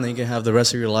 years now and then you can have the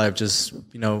rest of your life just,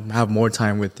 have more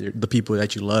time with the people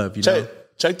that you love.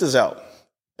 Check this out.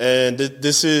 And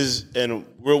this is, and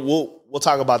we'll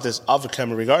talk about this off the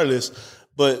camera regardless,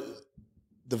 but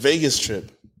the Vegas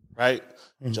trip, right?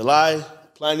 July,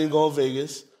 planning to go to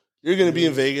Vegas. You're going to be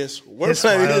in Vegas. We're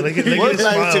planning to go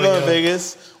to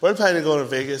Vegas. We're planning to go to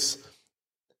Vegas.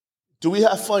 Do we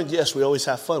have fun? Yes, we always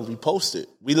have fun. We post it.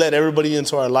 We let everybody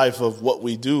into our life of what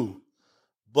we do.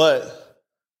 But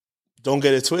don't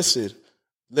get it twisted.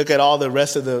 Look at all the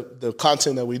rest of the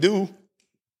content that we do.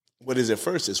 What is it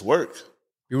first? It's work.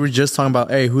 We were just talking about,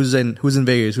 hey, who's in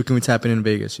Vegas? Who can we tap in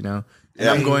Vegas, And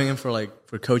I'm going in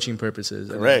for coaching purposes.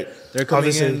 Right. They're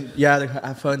coming in, they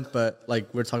have fun, but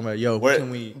we're talking about, who can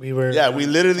we? We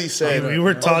literally said. We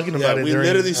were talking about it. We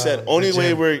literally said, only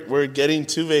way we're getting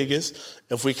to Vegas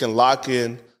if we can lock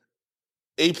in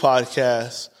a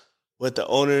podcast with the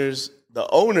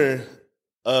owner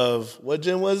of, what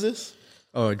gym was this?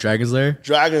 Oh, Dragon's Lair?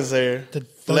 Dragon's Lair.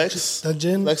 Flex? That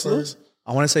gym? Flex Lewis?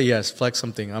 I want to say yes, Flex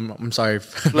something. I'm sorry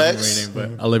for Flex,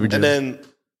 but I'll live your gym. And then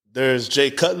there's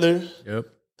Jay Cutler. Yep.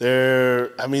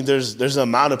 There's an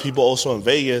amount of people also in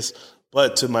Vegas,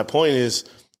 but to my point is,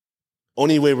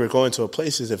 only way we're going to a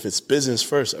place is if it's business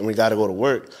first and we got to go to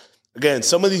work. Again,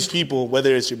 some of these people,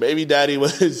 whether it's your baby daddy,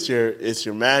 whether it's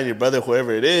your man, your brother,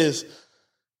 whoever it is,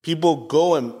 people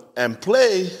go and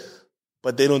play,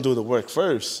 but they don't do the work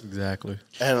first. Exactly.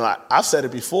 And I've said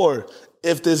it before,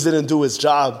 if this didn't do its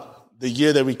job the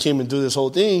year that we came and do this whole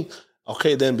thing,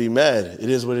 okay, then be mad. It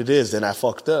is what it is. Then I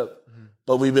fucked up. Mm-hmm.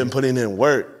 But we've been putting in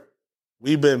work.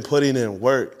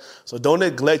 So don't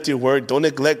neglect your work. Don't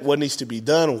neglect what needs to be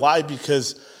done. Why?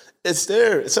 Because it's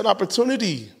there. It's an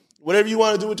opportunity. Whatever you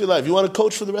want to do with your life. You want to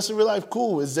coach for the rest of your life?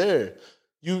 Cool, it's there.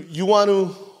 You want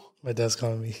to... My dad's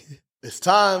calling me. It's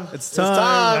time. It's time.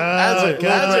 Answer.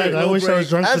 Answer. I wish I was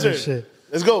drunk for Answer. this shit.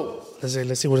 Let's go.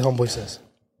 Let's see what Homeboy says.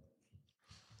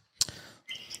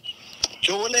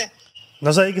 ¿Qué huele?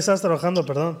 No sabía que estabas trabajando,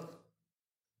 perdón.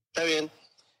 Está bien.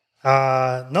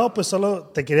 No, pues solo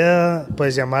te quería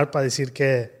pues llamar para decir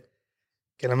que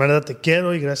la verdad te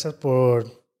quiero y gracias por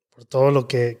todo lo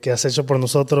que has hecho por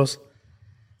nosotros.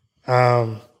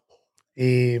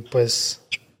 Y pues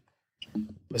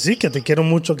sí, que te quiero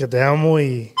mucho, que te amo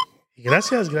y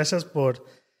gracias por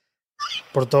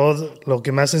todo lo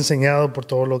que me has enseñado, por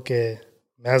todo lo que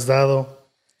me has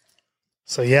dado.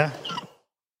 So yeah,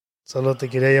 solo te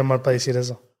quería llamar para decir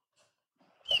eso.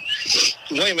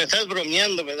 Güey, me estás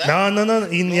bromeando, ¿verdad?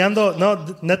 No, y ni ando,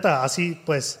 no, neta, así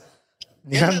pues,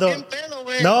 ni ando. Bien pedo,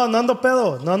 güey. No ando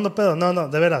pedo, no,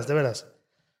 de veras.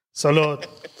 Solo,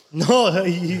 no,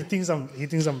 he thinks I'm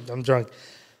drunk.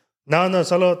 No,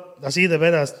 solo así de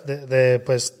veras, de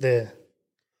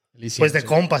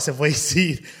compa se fue a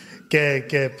decir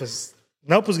que pues,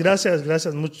 no, pues gracias,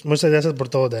 muchas gracias por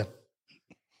todo, Dad.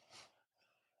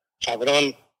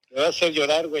 Cabrón, me vas a hacer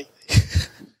llorar, güey.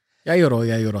 Ya lloró.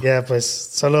 Ya, pues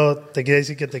solo te quería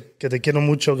decir que te quiero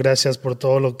mucho. Gracias por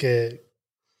todo lo que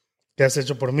has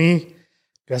hecho por mí.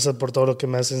 Gracias por todo lo que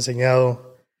me has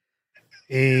enseñado.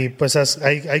 Y pues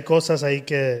hay cosas ahí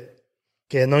que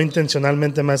no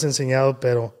intencionalmente me has enseñado,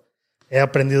 pero he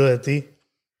aprendido de ti.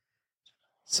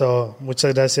 So,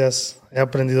 muchas gracias. He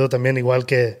aprendido también igual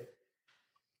que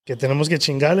tenemos que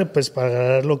chingarle pues para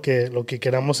ganar lo que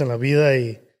queramos en la vida,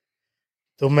 y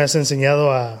tú me has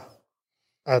enseñado a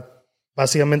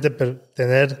básicamente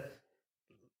tener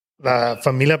la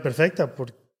familia perfecta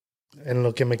en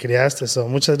lo que me criaste. So,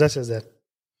 muchas gracias, Dad.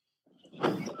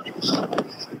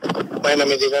 Bueno,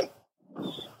 mi digan.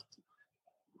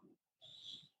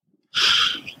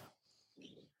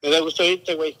 Me da gusto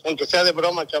irte, güey, aunque sea de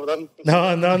broma, cabrón.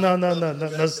 No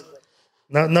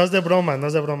es de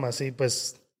broma, sí,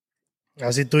 pues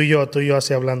así tú y yo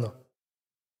así hablando.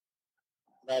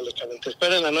 Dale, cabrón, te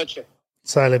espero en la noche.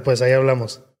 Sale, pues ahí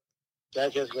hablamos.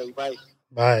 Gracias, güey, bye.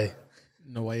 Bye.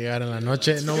 No va a llegar en la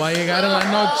noche. He's gonna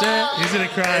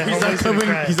cry. He's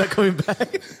not coming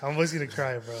back. Homeboy's gonna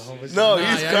cry, bro. No,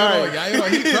 he's crying.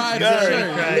 He cried. For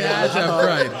sure. Yeah, I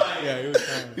cried. Yeah, he was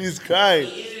crying. He's crying.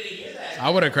 I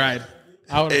would have cried.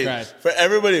 Hey, for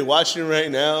everybody watching right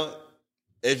now,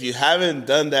 if you haven't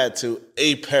done that to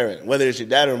a parent, whether it's your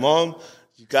dad or mom,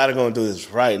 you got to go and do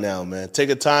this right now, man. Take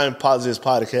a time, pause this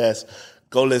podcast,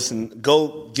 go listen,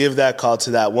 go give that call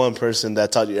to that one person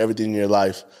that taught you everything in your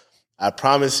life. I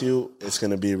promise you it's going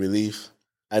to be a relief.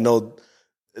 I know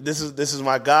this is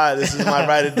my guy. This is my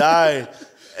ride or die.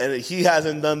 And he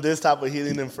hasn't done this type of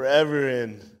healing in forever.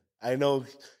 And I know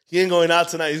he ain't going out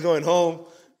tonight. He's going home.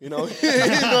 You know, he's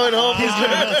going home. No, he's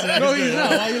not. Why you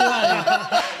lying?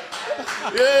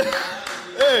 Yeah.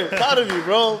 Hey, proud of you,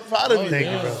 bro. Proud of you. Thank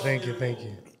you, bro. Thank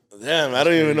you. Damn, I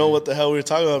don't even know what the hell we were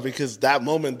talking about, because that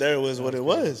moment there was what it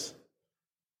was.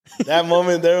 That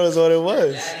moment there was what it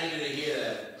was.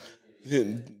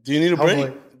 Do you need a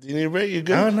break? Do you need a break? You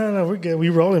good? No, we're good. We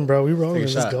rolling, bro. We rolling.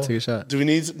 Let's go. Take a shot. Do we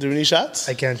need shots?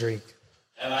 I can't drink.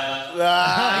 No.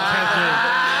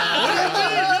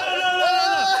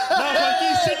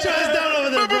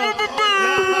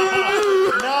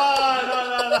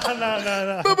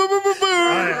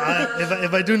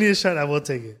 If I do need a shot, I will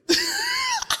take it.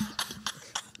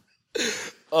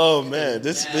 Oh man,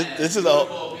 this is a.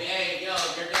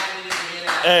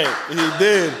 Hey, he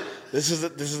did. This is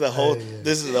a whole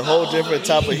different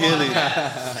type of healing.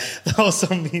 That was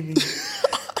so mean.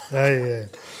 Yeah,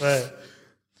 but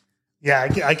yeah,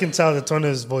 I can tell the tone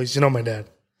of his voice. You know my dad.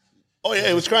 Oh yeah,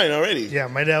 he was crying already. Yeah,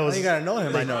 my dad was. You gotta know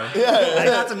him. I know. Yeah, I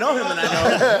got to know him, and I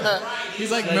know him. He's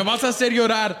like, me vas a hacer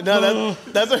llorar. No,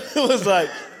 that's what it was like.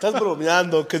 That's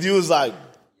bromeando, because he was like.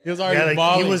 He was already He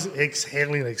bawling. was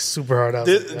exhaling like super hard out.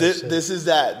 This is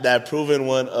that proven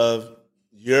one of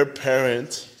your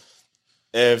parents,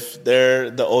 if they're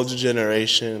the older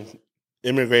generation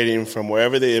immigrating from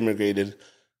wherever they immigrated,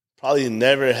 probably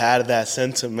never had that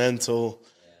sentimental,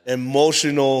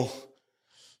 emotional,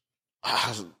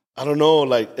 I don't know,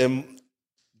 like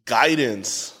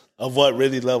guidance of what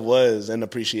really love was and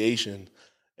appreciation.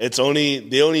 They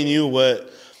only knew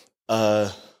what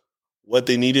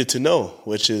they needed to know,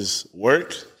 which is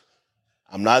work.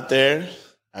 I'm not there.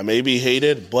 I may be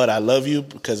hated, but I love you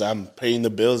because I'm paying the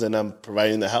bills and I'm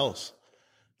providing the house.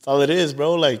 That's all it is,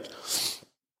 bro. Like,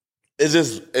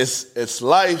 it's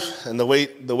life and the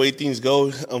way things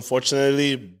go,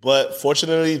 unfortunately. But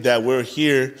fortunately that we're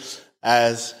here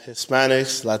as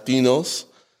Hispanics, Latinos,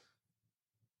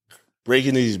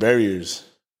 breaking these barriers.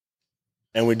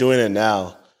 And we're doing it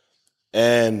now.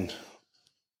 And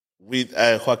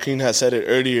Joaquin has said it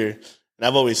earlier, and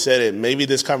I've always said it, maybe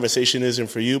this conversation isn't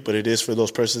for you, but it is for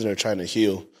those persons that are trying to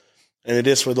heal. And it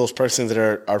is for those persons that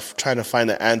are trying to find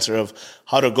the answer of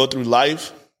how to go through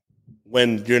life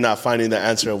when you're not finding the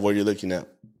answer of what you're looking at.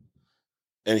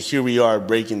 And here we are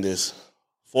breaking this.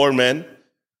 4 men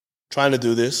trying to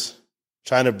do this,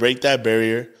 trying to break that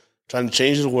barrier, trying to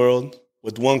change the world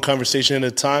with one conversation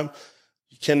at a time.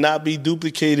 You cannot be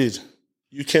duplicated.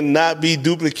 You cannot be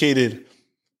duplicated.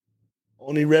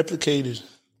 Only replicated.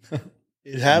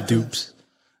 It happens. Dupes.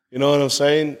 You know what I'm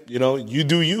saying? You know, you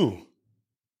do you.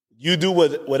 You do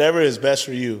whatever is best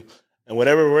for you. And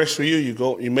whatever works for you,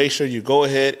 you make sure you go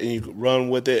ahead and you run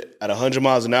with it at 100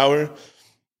 miles an hour,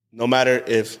 no matter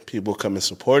if people come and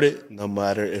support it, no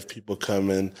matter if people come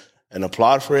in and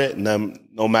applaud for it,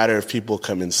 no matter if people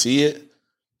come and see it,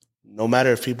 no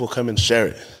matter if people come and share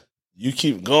it. You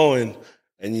keep going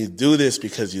and you do this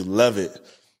because you love it.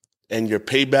 And your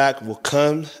payback will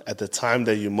come at the time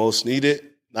that you most need it,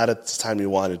 not at the time you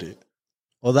wanted it.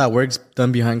 All that work's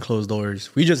done behind closed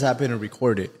doors. We just happen to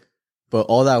record it. But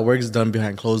all that work is done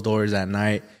behind closed doors at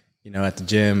night, you know, at the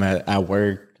gym, at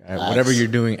work, whatever you're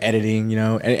doing, editing, you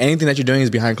know. Anything that you're doing is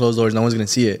behind closed doors. No one's going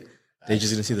to see it. They're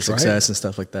just going to see the success and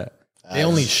stuff like that. They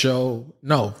only show,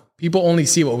 people only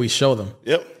see what we show them.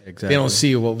 Yep. Exactly. They don't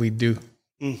see what we do.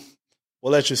 We'll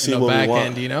let you see In the what back we want.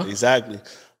 end, you know? Exactly.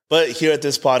 But here at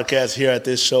this podcast, here at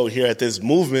this show, here at this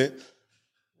movement,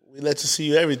 we let you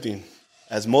see everything.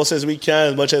 As much as we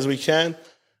can.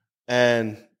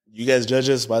 And you guys judge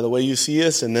us by the way you see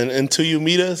us. And then until you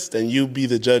meet us, then you be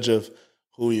the judge of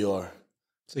who we are.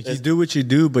 So you do what you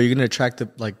do, but you're going to attract the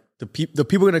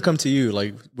people are going to come to you,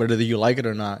 like whether you like it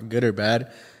or not, good or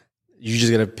bad. You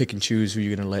just got to pick and choose who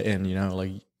you're going to let in, you know?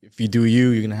 Like if you do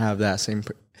you're going to have that same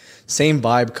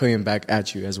vibe coming back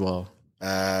at you as well.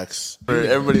 For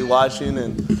everybody watching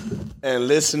and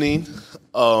listening,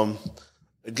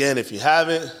 again, if you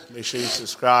haven't, make sure you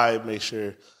subscribe, make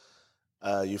sure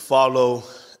you follow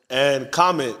and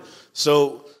comment.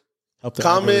 So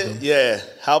comment,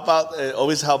 help out. It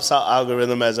always helps out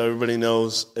algorithm, as everybody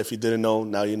knows. If you didn't know,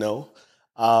 now you know.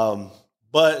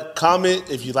 But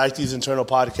comment if you like these internal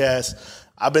podcasts.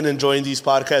 I've been enjoying these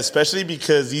podcasts, especially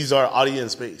because these are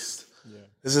audience-based.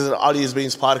 This is an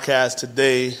audience-based podcast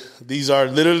today. These are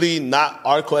literally not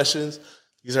our questions.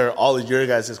 These are all of your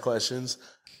guys' questions.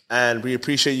 And we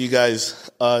appreciate you guys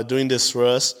doing this for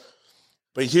us.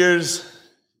 But we're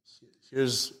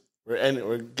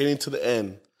getting to the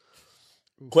end.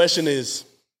 Question is,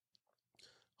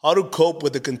 how to cope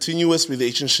with a continuous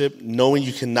relationship knowing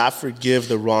you cannot forgive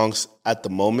the wrongs at the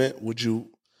moment? Would you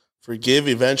forgive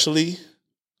eventually?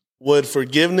 Would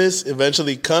forgiveness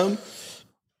eventually come?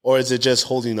 Or is it just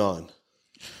holding on?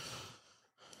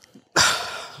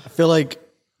 I feel like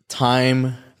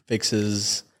time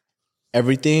fixes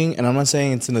everything. And I'm not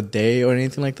saying it's in a day or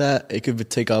anything like that. It could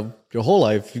take up your whole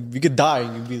life. You could die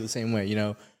and you'd be the same way, you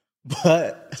know.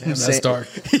 But That's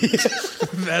dark.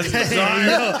 That's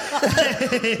dark.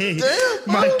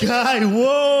 My guy,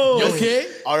 whoa. You okay?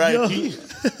 All right.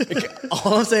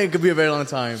 all I'm saying, it could be a very long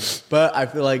time. But I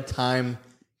feel like time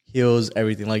heals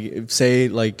everything. Like, if, say,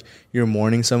 like you're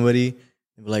mourning somebody,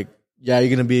 like, yeah,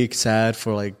 you're gonna be sad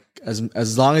for like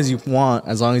as long as you want,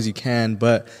 as long as you can.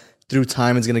 But through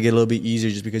time, it's gonna get a little bit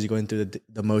easier just because you're going through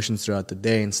the motions throughout the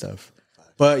day and stuff.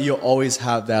 But you'll always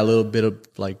have that little bit of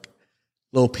like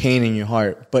little pain in your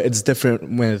heart. But it's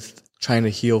different with trying to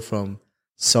heal from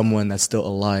someone that's still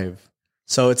alive.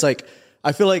 So it's like,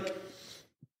 I feel like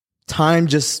time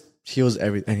just heals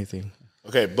anything.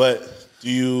 Okay, but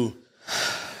do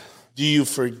you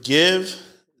forgive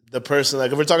the person?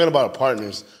 Like, if we're talking about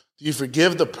partners, do you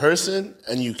forgive the person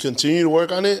and you continue to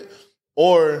work on it?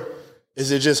 Or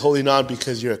is it just holding on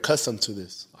because you're accustomed to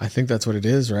this? I think that's what it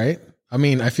is, right? I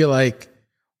mean, I feel like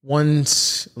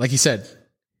once, like he said,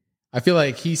 I feel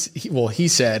like he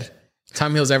said,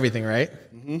 time heals everything, right?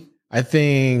 Mm-hmm. I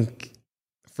think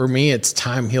for me, it's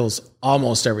time heals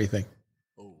almost everything.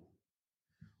 Oh.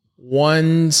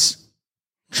 Once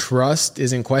trust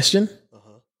is in question,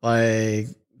 like,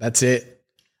 that's it.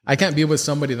 I can't be with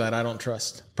somebody that I don't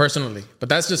trust personally, but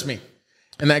that's just me.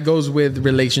 And that goes with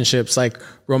relationships, like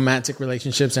romantic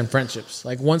relationships and friendships.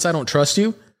 Like, once I don't trust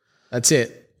you, that's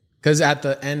it. Because at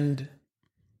the end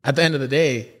of the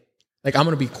day, like, I'm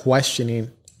going to be questioning,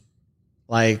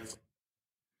 like,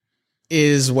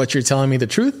 is what you're telling me the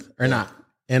truth or not?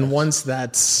 And once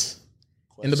that's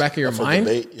in the back of your mind,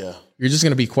 you're just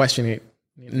going to be questioning it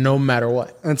no matter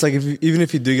what. And it's like, even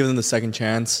if you do give them the second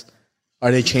chance,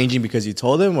 are they changing because you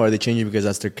told them, or are they changing because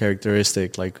that's their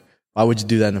characteristic? Like, why would you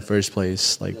do that in the first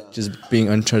place? Like, just being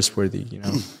untrustworthy, you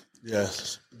know?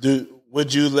 Yes.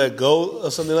 Would you let go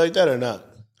of something like that or not?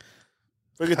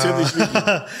 Figuratively speaking.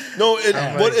 No,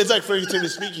 it's like figuratively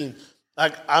speaking.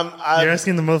 Like you're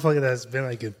asking the motherfucker that's been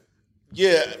like a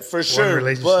for sure.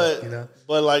 Relationship, you know?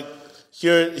 But like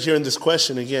hearing this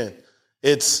question again,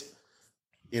 it's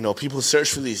people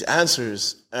search for these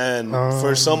answers, and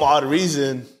for some odd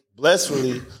reason,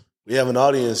 blissfully, we have an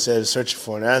audience that is searching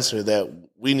for an answer that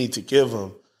we need to give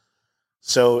them.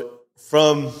 So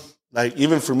from like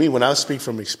even for me, when I speak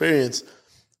from experience,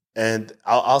 and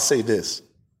I'll say this.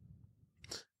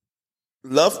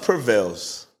 Love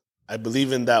prevails. I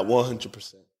believe in that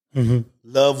 100%. Mm-hmm.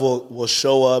 Love will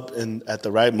show up at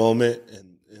the right moment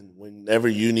and whenever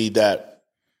you need that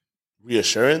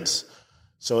reassurance.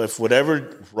 So if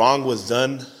whatever wrong was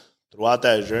done throughout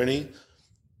that journey,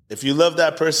 if you love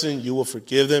that person, you will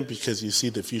forgive them because you see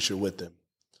the future with them.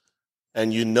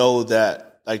 And you know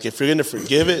that, like, if you're going to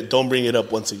forgive it, don't bring it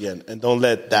up once again. And don't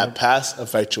let that past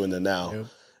affect you in the now. Yep.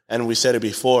 And we said it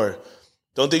before.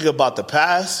 Don't think about the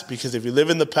past, because if you live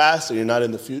in the past, then you're not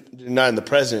in the future, you're not in the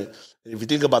present. And if you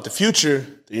think about the future,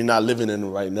 then you're not living in it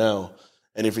right now.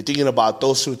 And if you're thinking about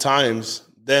those 2 times,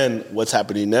 then what's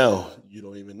happening now, you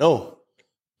don't even know.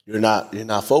 You're not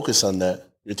focused on that.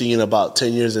 You're thinking about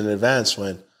 10 years in advance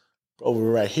when, bro,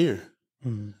 we're right here.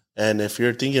 Mm-hmm. And if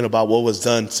you're thinking about what was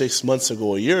done 6 months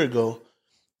ago, a year ago,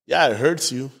 yeah, it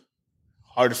hurts you.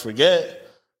 Hard to forget.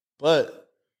 But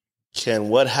can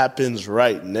what happens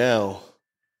right now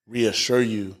reassure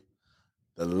you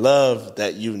the love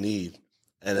that you need?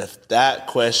 And if that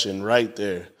question right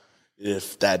there,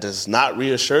 if that does not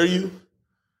reassure you,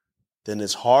 then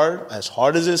it's hard. As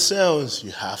hard as it sounds,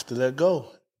 you have to let go.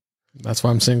 That's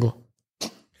why I'm single.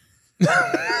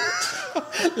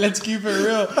 Let's keep it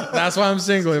real. That's why I'm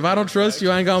single. If I don't trust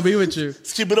you, I ain't gonna be with you.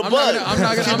 Let's keep it a bug.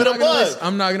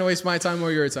 I'm not gonna waste my time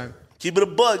or your time. Keep it a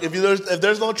bug. If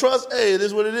there's no trust, hey, it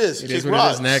is what it is. It is what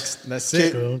it is. Next. That's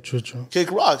it. True.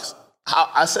 Kick rocks.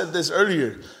 I said this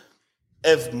earlier.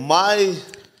 If my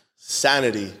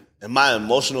sanity and my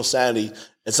emotional sanity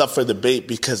is up for debate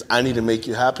because I need to make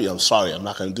you happy, I'm sorry. I'm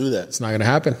not going to do that. It's not going to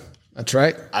happen. That's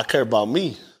right. I care about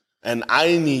me. And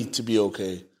I need to be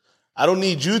okay. I don't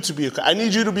need you to be okay. I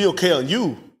need you to be okay on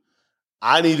you.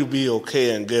 I need to be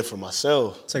okay and good for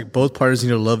myself. It's like both parties need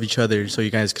to love each other so you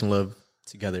guys can love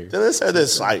together. Then I said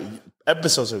this like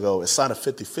episodes ago. It's not a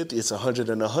 50-50. It's 100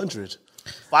 and 100.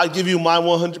 If I give you my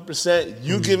 100%,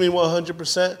 you give me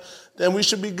 100%, then we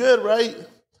should be good, right?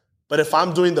 But if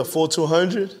I'm doing the full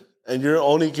 200 and you're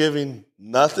only giving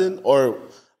nothing, or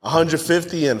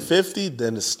 150 and 50,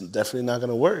 then it's definitely not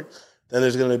going to work. Then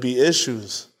there's going to be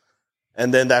issues.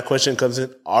 And then that question comes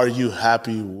in, are you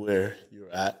happy where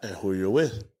you're at and who you're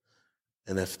with?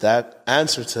 And if that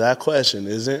answer to that question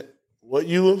isn't what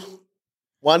you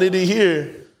wanted to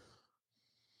hear,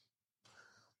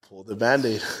 pull the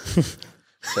Band-Aid.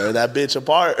 Tear that bitch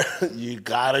apart. You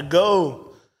gotta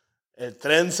go. El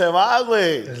tren se va,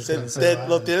 güey.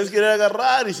 Lo tienes que ir a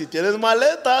agarrar. Y si tienes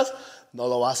maletas, no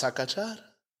lo vas a cachar.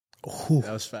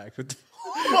 That was fact. That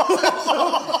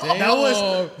was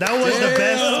the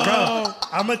best, bro.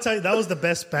 I'm gonna tell you, that was the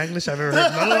best Spanglish I've ever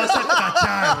heard. No lo vas a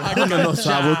cachar. No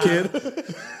sabo, kid.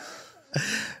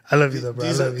 I love you though,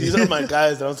 bro. These are my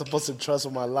guys that I'm supposed to trust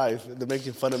with my life. They're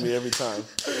making fun of me every time.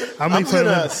 I'm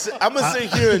gonna sit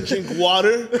here and drink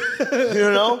water.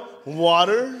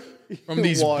 Water. From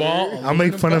these balls. I'll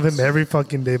make fun of him every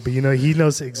fucking day, but he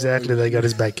knows exactly that I got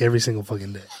his back every single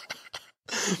fucking day.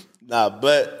 Nah,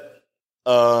 but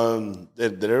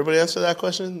did everybody answer that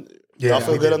question? Yeah, y'all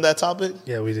feel good on that topic?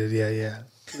 Yeah, we did. Yeah.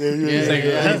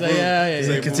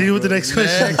 Continue with the next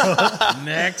question.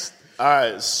 Next. All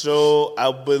right, so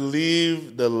I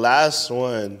believe the last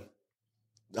one,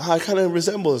 it kind of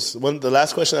resembles the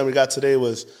last question that we got today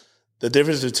was the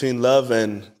difference between love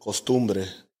and costumbre.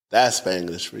 That's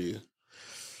Spanglish for you.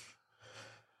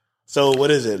 So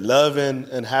what is it? Love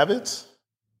and habits?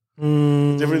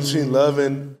 Difference between love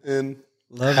and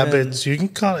love habits. You can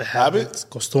call it habits.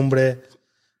 Costumbre.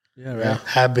 Yeah, right.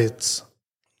 Habits.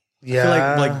 Yeah.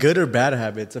 I feel like good or bad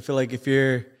habits. I feel like if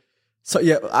you're... So,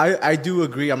 yeah, I do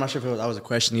agree. I'm not sure if that was a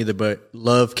question either, but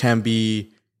love can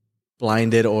be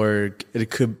blinded or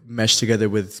it could mesh together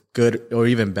with good or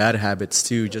even bad habits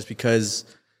too, just because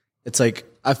it's like,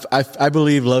 I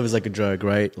believe love is like a drug,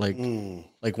 right? Like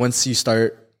once you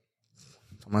start,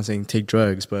 I'm not saying take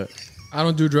drugs, but... I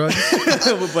don't do drugs.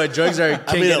 But drugs are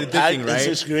addicting, right? In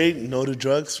 6th grade, no to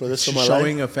drugs for this of my life.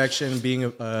 Showing affection,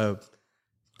 being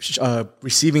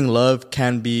receiving love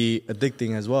can be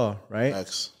addicting as well, right?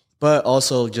 Facts. but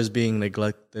also just being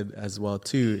neglected as well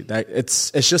too. That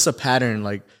it's just a pattern,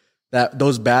 like that.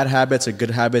 Those bad habits or good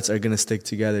habits are gonna stick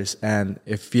together, and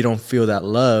if you don't feel that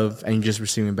love and you're just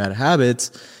receiving bad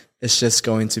habits, it's just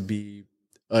going to be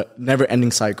a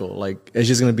never-ending cycle. Like it's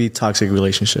just gonna be a toxic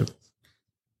relationship.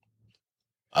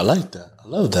 I like that. I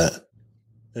love that.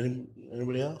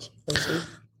 Anybody else?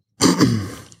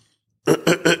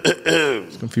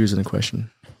 It's confusing the question.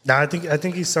 No, I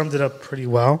think he summed it up pretty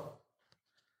well.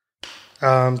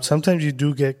 Sometimes you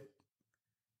do get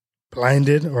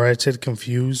blinded, or I said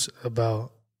confused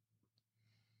about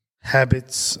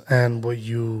habits and what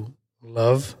you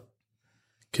love,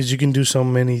 because you can do so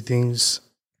many things,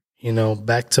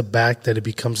 back to back that it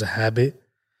becomes a habit,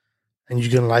 and you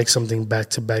can like something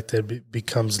back to back that it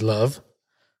becomes love.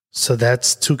 So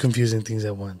that's two confusing things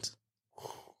at once.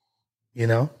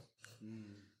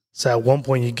 So at one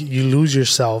point you lose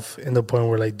yourself in the point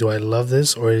where like, do I love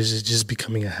this, or is it just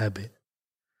becoming a habit?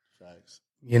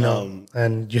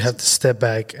 And you have to step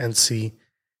back and see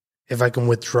if I can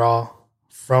withdraw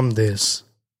from this.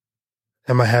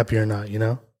 Am I happy or not?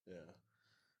 Yeah.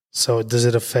 So does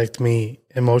it affect me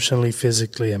emotionally,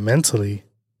 physically, and mentally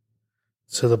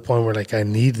to the point where like I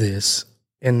need this,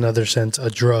 in another sense, a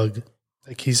drug,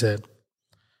 like he said?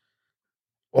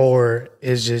 Or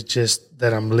is it just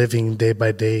that I'm living day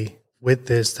by day with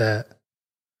this, that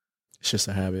it's just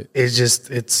a habit?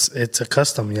 It's a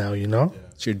custom now,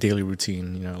 It's your daily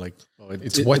routine, like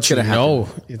it's what you know.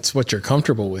 It's what you're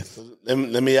comfortable with.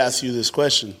 Let me ask you this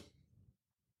question.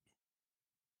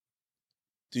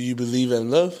 Do you believe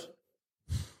in love?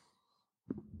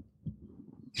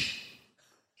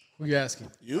 Who are you asking?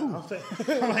 You. I'm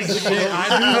like, shit,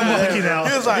 I'm looking out.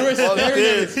 He was like,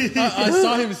 I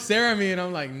saw him stare at me, and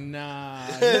I'm like, nah.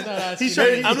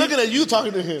 I'm looking at you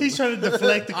talking to him. He's trying to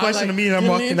deflect the question to me, and I'm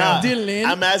walking out. Dylan.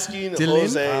 I'm asking Dylan?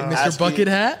 Jose. Mr. Bucket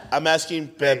Hat? I'm asking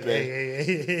Pepe.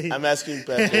 Hey. I'm asking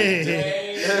Pepe.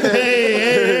 Hey.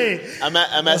 I'm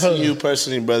asking you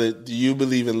personally, brother. Do you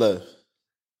believe in love?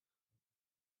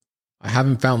 I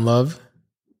haven't found love,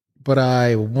 but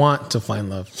I want to find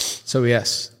love. So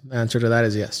yes, the answer to that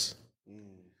is yes.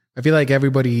 I feel like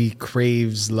everybody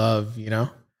craves love,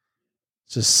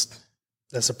 Just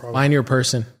that's a problem. find your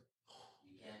person.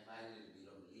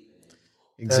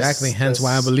 Exactly. Hence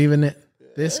why I believe in it.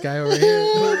 This guy over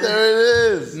here. There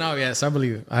it is. No, yes, I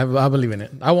believe it. I believe in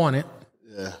it. I want it.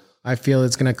 Yeah. I feel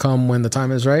it's gonna come when the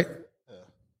time is right.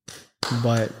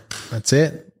 But that's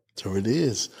it. So it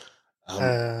is.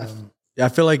 Yeah, I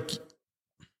feel like,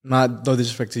 not no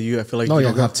disrespect to you, I feel like you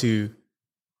don't have to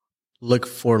look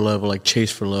for love or like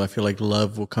chase for love. I feel like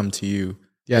love will come to you.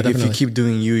 Yeah, like definitely. if you keep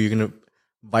doing you, you're gonna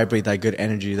vibrate that good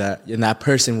energy, and that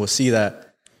person will see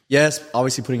that. Yes,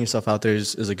 obviously putting yourself out there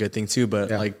is a good thing too,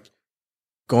 but like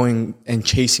going and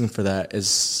chasing for that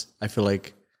is, I feel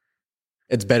like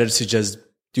it's better to just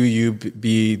do you,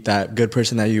 be that good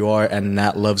person that you are, and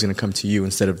that love's gonna come to you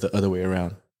instead of the other way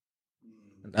around.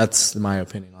 That's my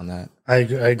opinion on that. I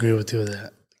agree with you with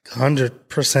that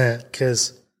 100%.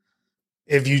 Because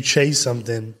if you chase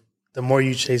something, the more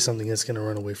you chase something, it's going to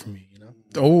run away from you.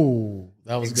 Oh,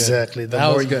 that was exactly. good.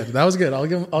 That was good. That was good.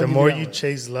 The more you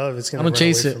chase love, it's going to run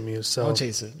away from you. So I'll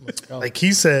chase it. Let's go. Like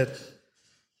he said,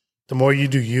 the more you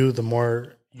do you, the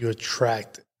more you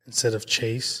attract instead of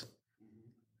chase.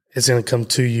 It's going to come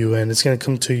to you, and it's going to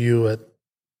come to you at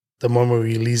the moment where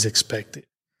you least expect it.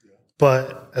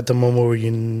 But at the moment where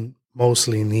you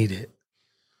mostly need it.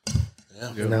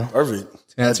 Yeah. Perfect.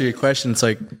 To answer your question, it's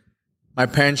like my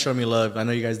parents showed me love. I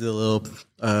know you guys did a little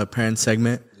parent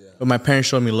segment, but my parents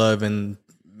showed me love in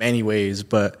many ways.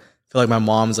 But I feel like my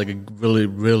mom's like a really,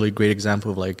 really great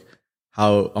example of like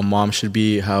how a mom should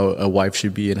be, how a wife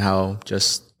should be, and how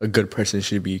just a good person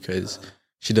should be, because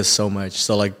she does so much.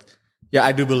 So like, yeah,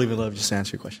 I do believe in love. Just to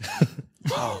answer your question.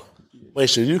 Wow. Wait,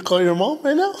 should you call your mom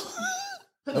right now?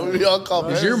 We all call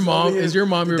Is your mom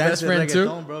your best friend too?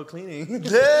 Bro, cleaning.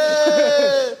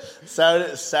 Yeah.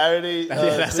 Saturday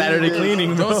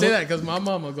cleaning. Don't say that, because my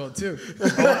mom will go too.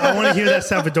 I want to hear that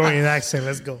Salvadorian accent.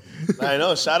 Let's go. I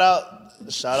know. Shout out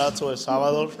to El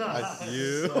Salvador.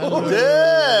 Yeah.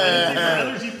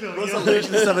 What's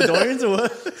allergic to Salvadorians or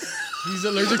what? He's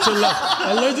allergic to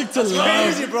love. Allergic to love.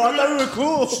 Crazy, bro. I thought we were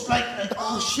cool. Like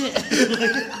oh shit.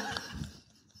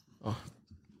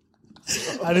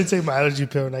 I didn't take my allergy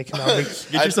pill, and I cannot make.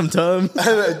 Get you some Tums.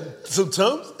 Some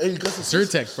Tums? Hey, you got some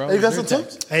Zyrtec, bro. Hey, you got some Zyrtec.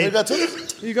 Tums? Hey. You got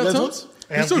Tums? You got Tums?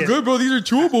 Hey, They're so good, bro. These are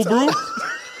chewable, bro.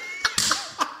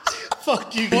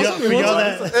 Fuck you. Y'all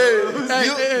that.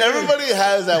 Everybody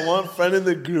has that one friend in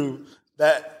the group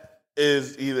that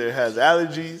is either has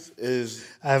allergies, is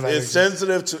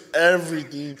sensitive to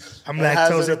everything. I'm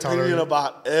has lactose an opinion intolerant.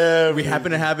 about everything. We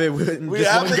happen to have it. We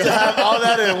happen to have all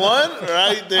that in one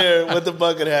right there with the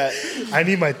bucket hat. I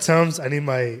need my Tums. I need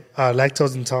my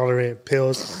lactose intolerant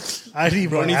pills. I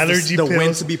need my allergy the pills.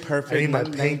 wind to be perfect. I need my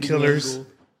painkillers.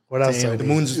 What else? Damn, I the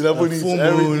need? moon's You know, we a need full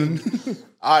everything. moon.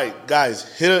 All right, guys,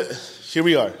 here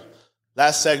we are.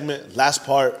 Last segment, last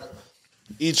part.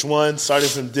 Each one, starting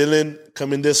from Dylan,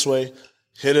 coming this way.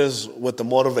 Hit us with the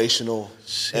motivational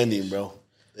ending, bro.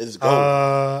 Let's go.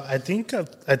 I think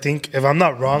if I'm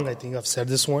not wrong, I think I've said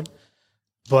this one.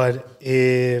 But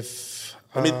if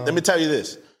let me tell you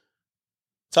this.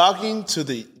 Talking to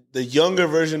the younger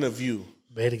version of you.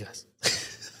 Vergas.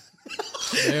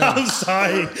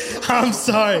 I'm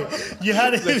sorry. You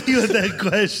had to hit me with that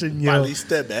question, yo.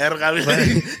 Valiste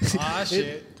verga.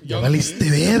 Shit. Ya valiste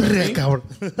verga, cabrón.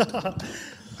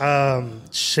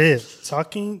 Shit.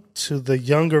 Talking to the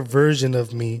younger version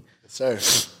of me. Sir.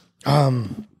 My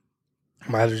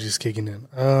allergies kicking in.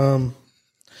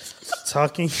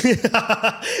 Talking.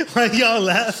 Why y'all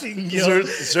laughing, yo?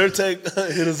 Zyrtec,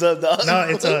 hit us up, dog. No,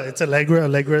 it's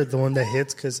Allegra, the one that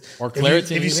hits. Because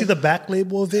Claritin, if you see the back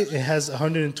label of it, it has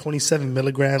 127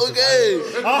 milligrams. Okay.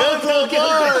 Okay.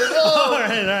 All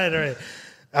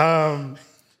right.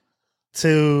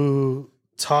 To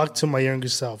talk to my younger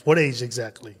self. What age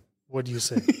exactly? What do you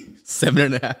say?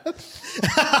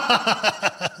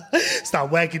 7.5. Stop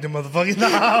whacking the motherfucker. No.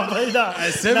 I'm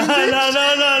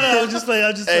just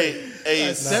playing.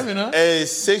 Hey, 7, huh? A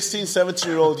 16,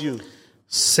 17-year-old you.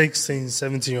 16,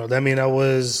 17-year-old. I mean, I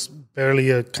was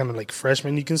barely a kind of like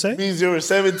freshman, you can say. Means you were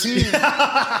 17.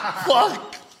 Fuck.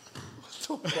 What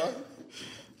the fuck?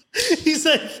 He's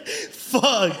like,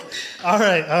 fuck. All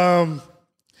right.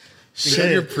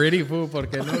 Shit. You're pretty, fool,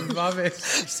 porque no mames.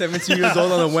 17 years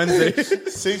old on a Wednesday.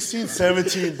 16,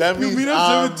 17. That means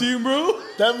I'm 17, bro.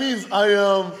 That means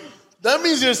that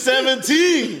means you're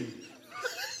 17.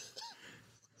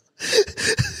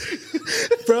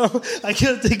 Bro, I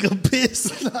can't take a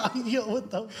piss. Yo, what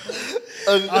the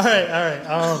fuck? All right.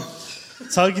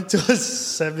 Talking to a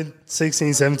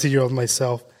 16, 17-year-old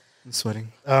myself. I'm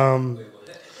sweating. Shut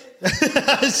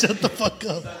the fuck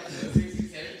up.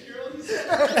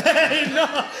 Hey, no.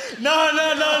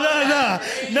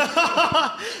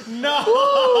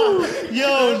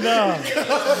 Yo, no.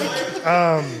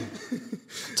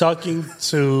 Talking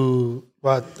to,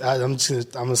 well, I'm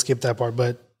gonna skip that part,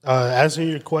 but answering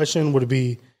your question would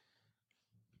be,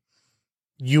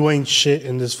 you ain't shit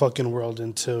in this fucking world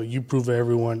until you prove to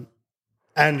everyone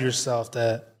and yourself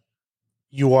that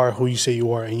you are who you say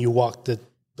you are, and you walk the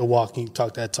walk and you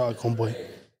talk that talk, homeboy.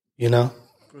 You know?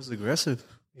 It was aggressive.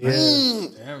 Yeah.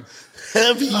 Damn.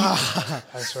 Heavy.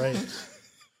 That's right.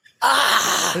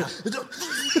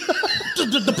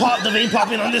 The vein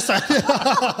popping on this side.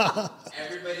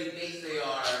 Everybody thinks they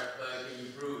are, but can you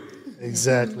prove it?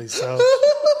 Exactly. So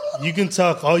you can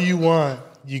talk all you want.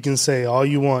 You can say all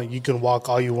you want. You can walk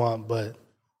all you want. But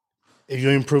if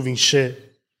you're improving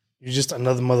shit, you're just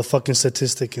another motherfucking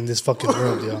statistic in this fucking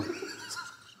world, yo.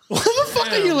 What the fuck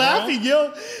are you laughing,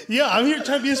 yo? Yeah, I'm here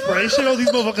trying to be inspirational. These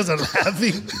motherfuckers are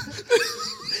laughing.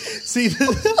 See,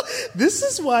 this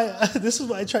is why I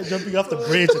tried jumping off the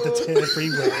bridge at the 10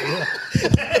 freeway. Yeah.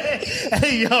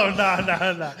 Hey, yo, nah.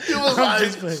 I'm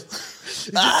just playing.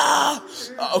 I'm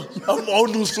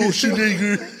on the social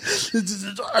nigga.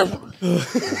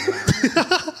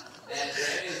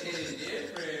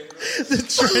 The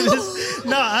trend is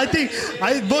I think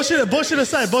bullshit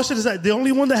aside. The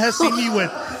only one that has seen me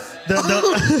with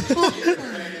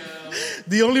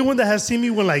the only one that has seen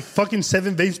me with like fucking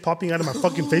 7 veins popping out of my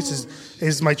fucking face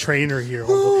is my trainer here.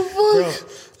 Bro,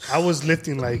 I was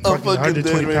lifting like fucking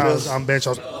 120 pounds on bench.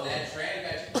 I was,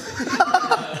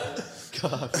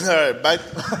 God. All right, back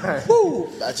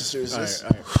to seriousness.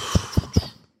 All right.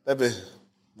 That be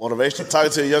motivation.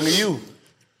 Talking to a younger you.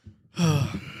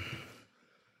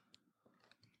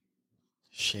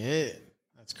 Shit.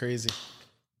 That's crazy.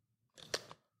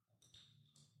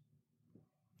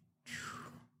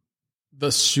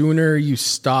 The sooner you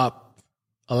stop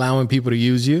allowing people to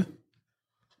use you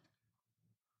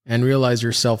and realize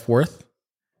your self-worth,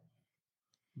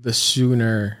 the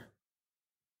sooner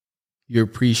you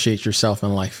appreciate yourself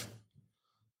in life.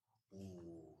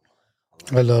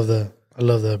 I love that, bro. I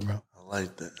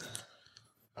like that.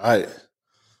 All right,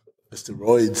 Mr.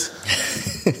 Roids.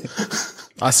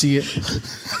 I see it.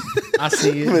 I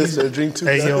see it. Mr. Drink 2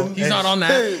 Hey, guns. yo, He's not on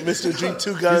that. Mr. Drink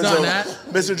 2 guns. He's on that.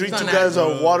 Mr. Drink He's 2 on guns that,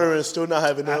 on water and still not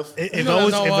have enough. If don't I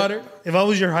was have no water? if I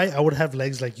was your height, I would have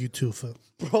legs like you too, Phil.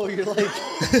 Bro, you're like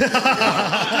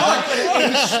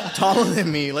taller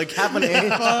than me, like half an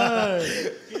inch.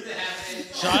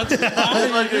 Shots.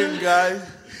 Fucking guy.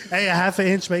 Hey, a half an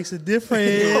inch makes a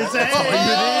difference.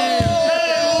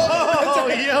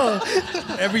 Yo,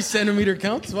 Every centimeter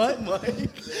counts. What?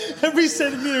 every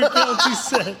centimeter counts. He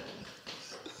said.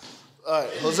 All right,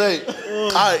 Jose. All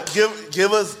right,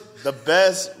 give us the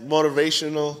best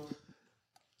motivational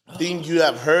thing you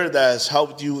have heard that has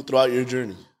helped you throughout your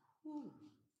journey.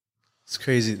 It's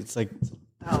crazy. It's like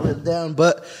out and down,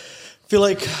 but I feel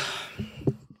like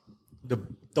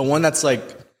the one that's like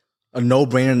a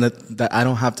no-brainer that I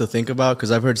don't have to think about,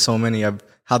 because I've heard so many. I've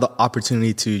had the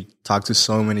opportunity to talk to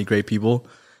so many great people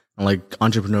and like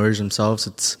entrepreneurs themselves.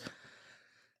 It's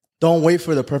don't wait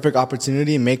for the perfect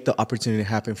opportunity. Make the opportunity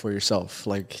happen for yourself.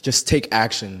 Like just take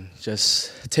action.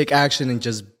 Just take action and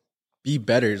just be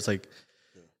better. It's like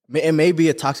it may be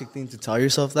a toxic thing to tell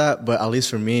yourself that, but at least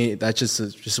for me, that's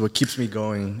just what keeps me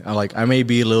going. I may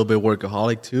be a little bit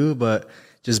workaholic too, but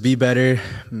just be better.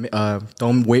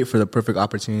 Don't wait for the perfect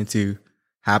opportunity to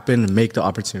happen. Make the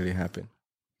opportunity happen.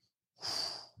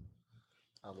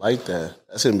 I like that.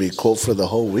 That's gonna be a quote for the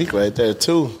whole week right there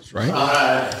too.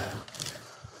 Right.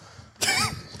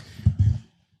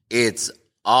 It's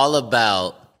all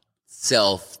about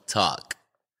self-talk.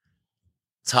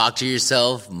 Talk to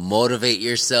yourself, motivate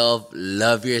yourself,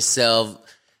 love yourself.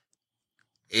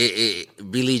 It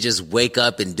really just wake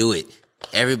up and do it.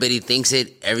 Everybody thinks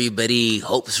it, everybody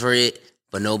hopes for it,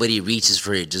 but nobody reaches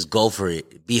for it. Just go for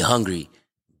it. Be hungry.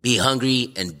 Be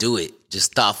hungry and do it.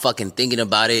 Just stop fucking thinking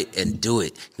about it and do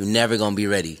it. You're never gonna be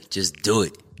ready. Just do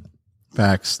it.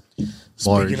 Facts.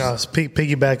 Speaking of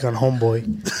piggyback on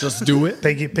Homeboy, Just do it.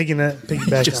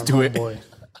 piggyback Just on do it. Homeboy.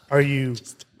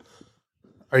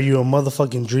 Are you a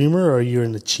motherfucking dreamer or are you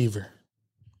an achiever?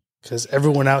 Because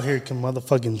everyone out here can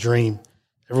motherfucking dream.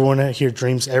 Everyone out here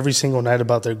dreams every single night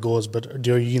about their goals, but are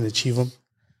you going to achieve them?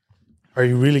 Are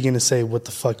you really going to say what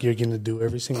the fuck you're going to do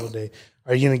every single day?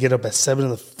 Are you going to get up at 7 in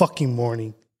the fucking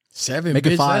morning? 7. Make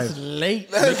it bitch, 5. That's late.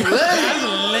 That's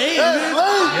late.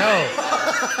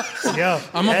 Yo,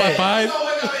 I'm up at 5.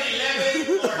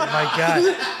 my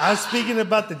God. I'm speaking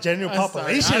about the general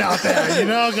population out there, you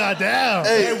know, goddamn.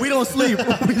 Hey, we don't sleep.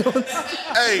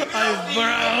 Hey,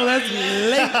 Bro, that's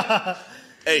late.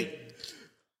 hey,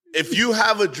 if you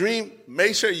have a dream,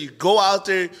 make sure you go out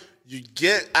there, you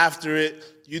get after it.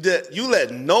 You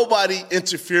let nobody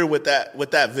interfere with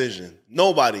that vision.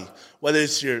 Nobody. Whether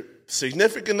it's your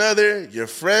significant other, your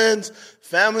friends,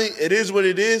 family, it is what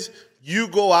it is. You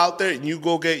go out there and you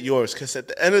go get yours. Because at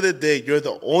the end of the day, you're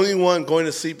the only one going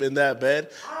to sleep in that bed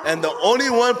and the only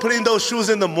one putting those shoes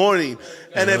in the morning.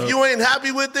 And if you ain't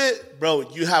happy with it, bro,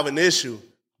 you have an issue.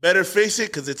 Better face it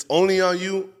because it's only on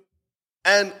you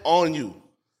and on you.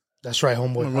 That's right,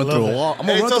 homeboy. I'm gonna run through a wall. I'm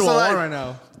gonna Hey, run through a Toast wall Alive. right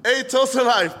now. Hey, Toast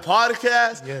Alive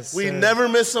podcast. Yes, we sir. never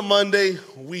miss a Monday.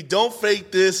 We don't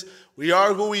fake this. We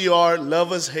are who we are.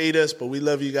 Love us, hate us, but we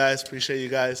love you guys. Appreciate you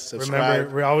guys.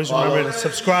 Subscribe. Remember to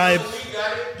subscribe, like,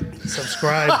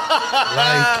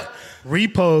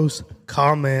 repost,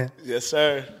 comment. Yes,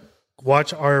 sir.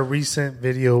 Watch our recent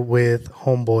video with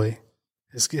Homeboy.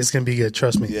 It's gonna be good.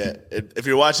 Trust me. Yeah. If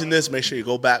you're watching this, make sure you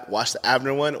go back, watch the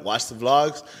Abner one, watch the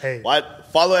vlogs. Hey.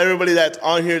 Follow everybody that's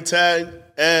on here tag.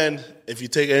 And if you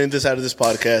take any of this out of this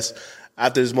podcast,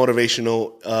 after this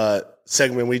motivational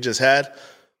segment we just had,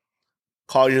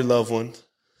 call your loved one,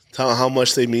 tell them how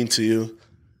much they mean to you,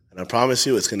 and I promise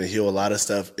you it's going to heal a lot of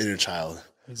stuff in your child.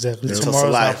 Exactly. Toast Tomorrow's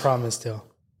Alive. not promised, yo.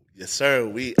 Yes, sir.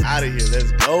 We out of here.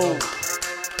 Let's go.